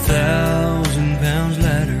 I'm 1,000 pounds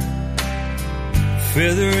lighter,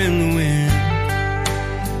 feather in the wind.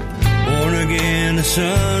 Born again, the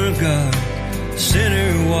Son of God,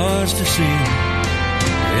 sinner was to sin.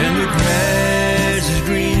 And the grass is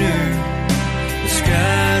greener, the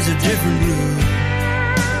sky's a different blue.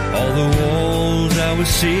 All the walls I was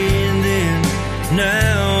seeing then,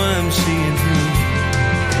 now I'm seeing through.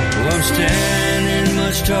 Oh, I'm standing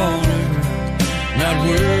much taller, not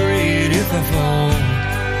worried if I fall.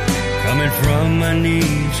 Coming from my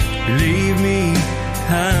knees, believe me,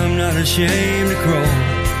 I'm not ashamed to crawl.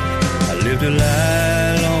 I lived a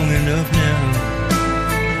lie long enough now.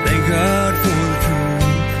 Thank God for the truth.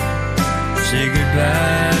 Say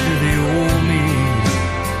goodbye to the old me.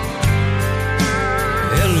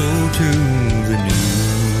 Hello to the new.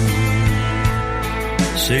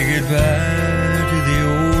 Say goodbye to the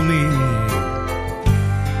old me.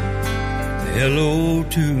 Hello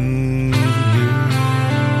to the new.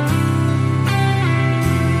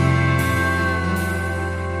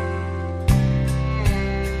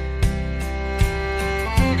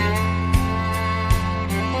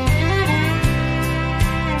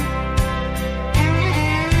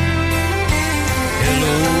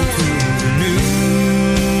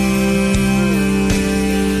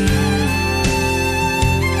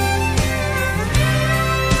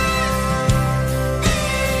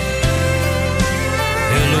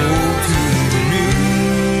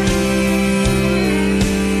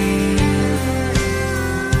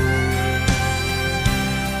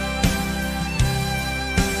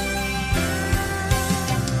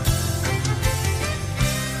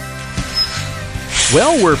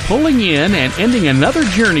 Well, we're pulling in and ending another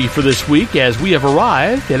journey for this week as we have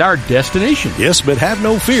arrived at our destination. Yes, but have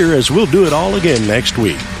no fear, as we'll do it all again next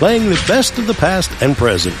week, playing the best of the past and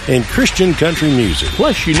present in Christian country music.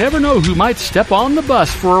 Plus, you never know who might step on the bus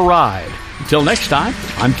for a ride. Until next time,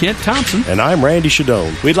 I'm Kent Thompson. And I'm Randy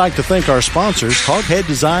Shadoan. We'd like to thank our sponsors, Hoghead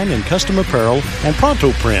Design and Custom Apparel and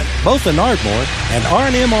Pronto Print, both in Ardmore, and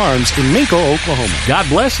R&M Arms in Minko, Oklahoma. God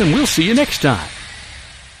bless, and we'll see you next time.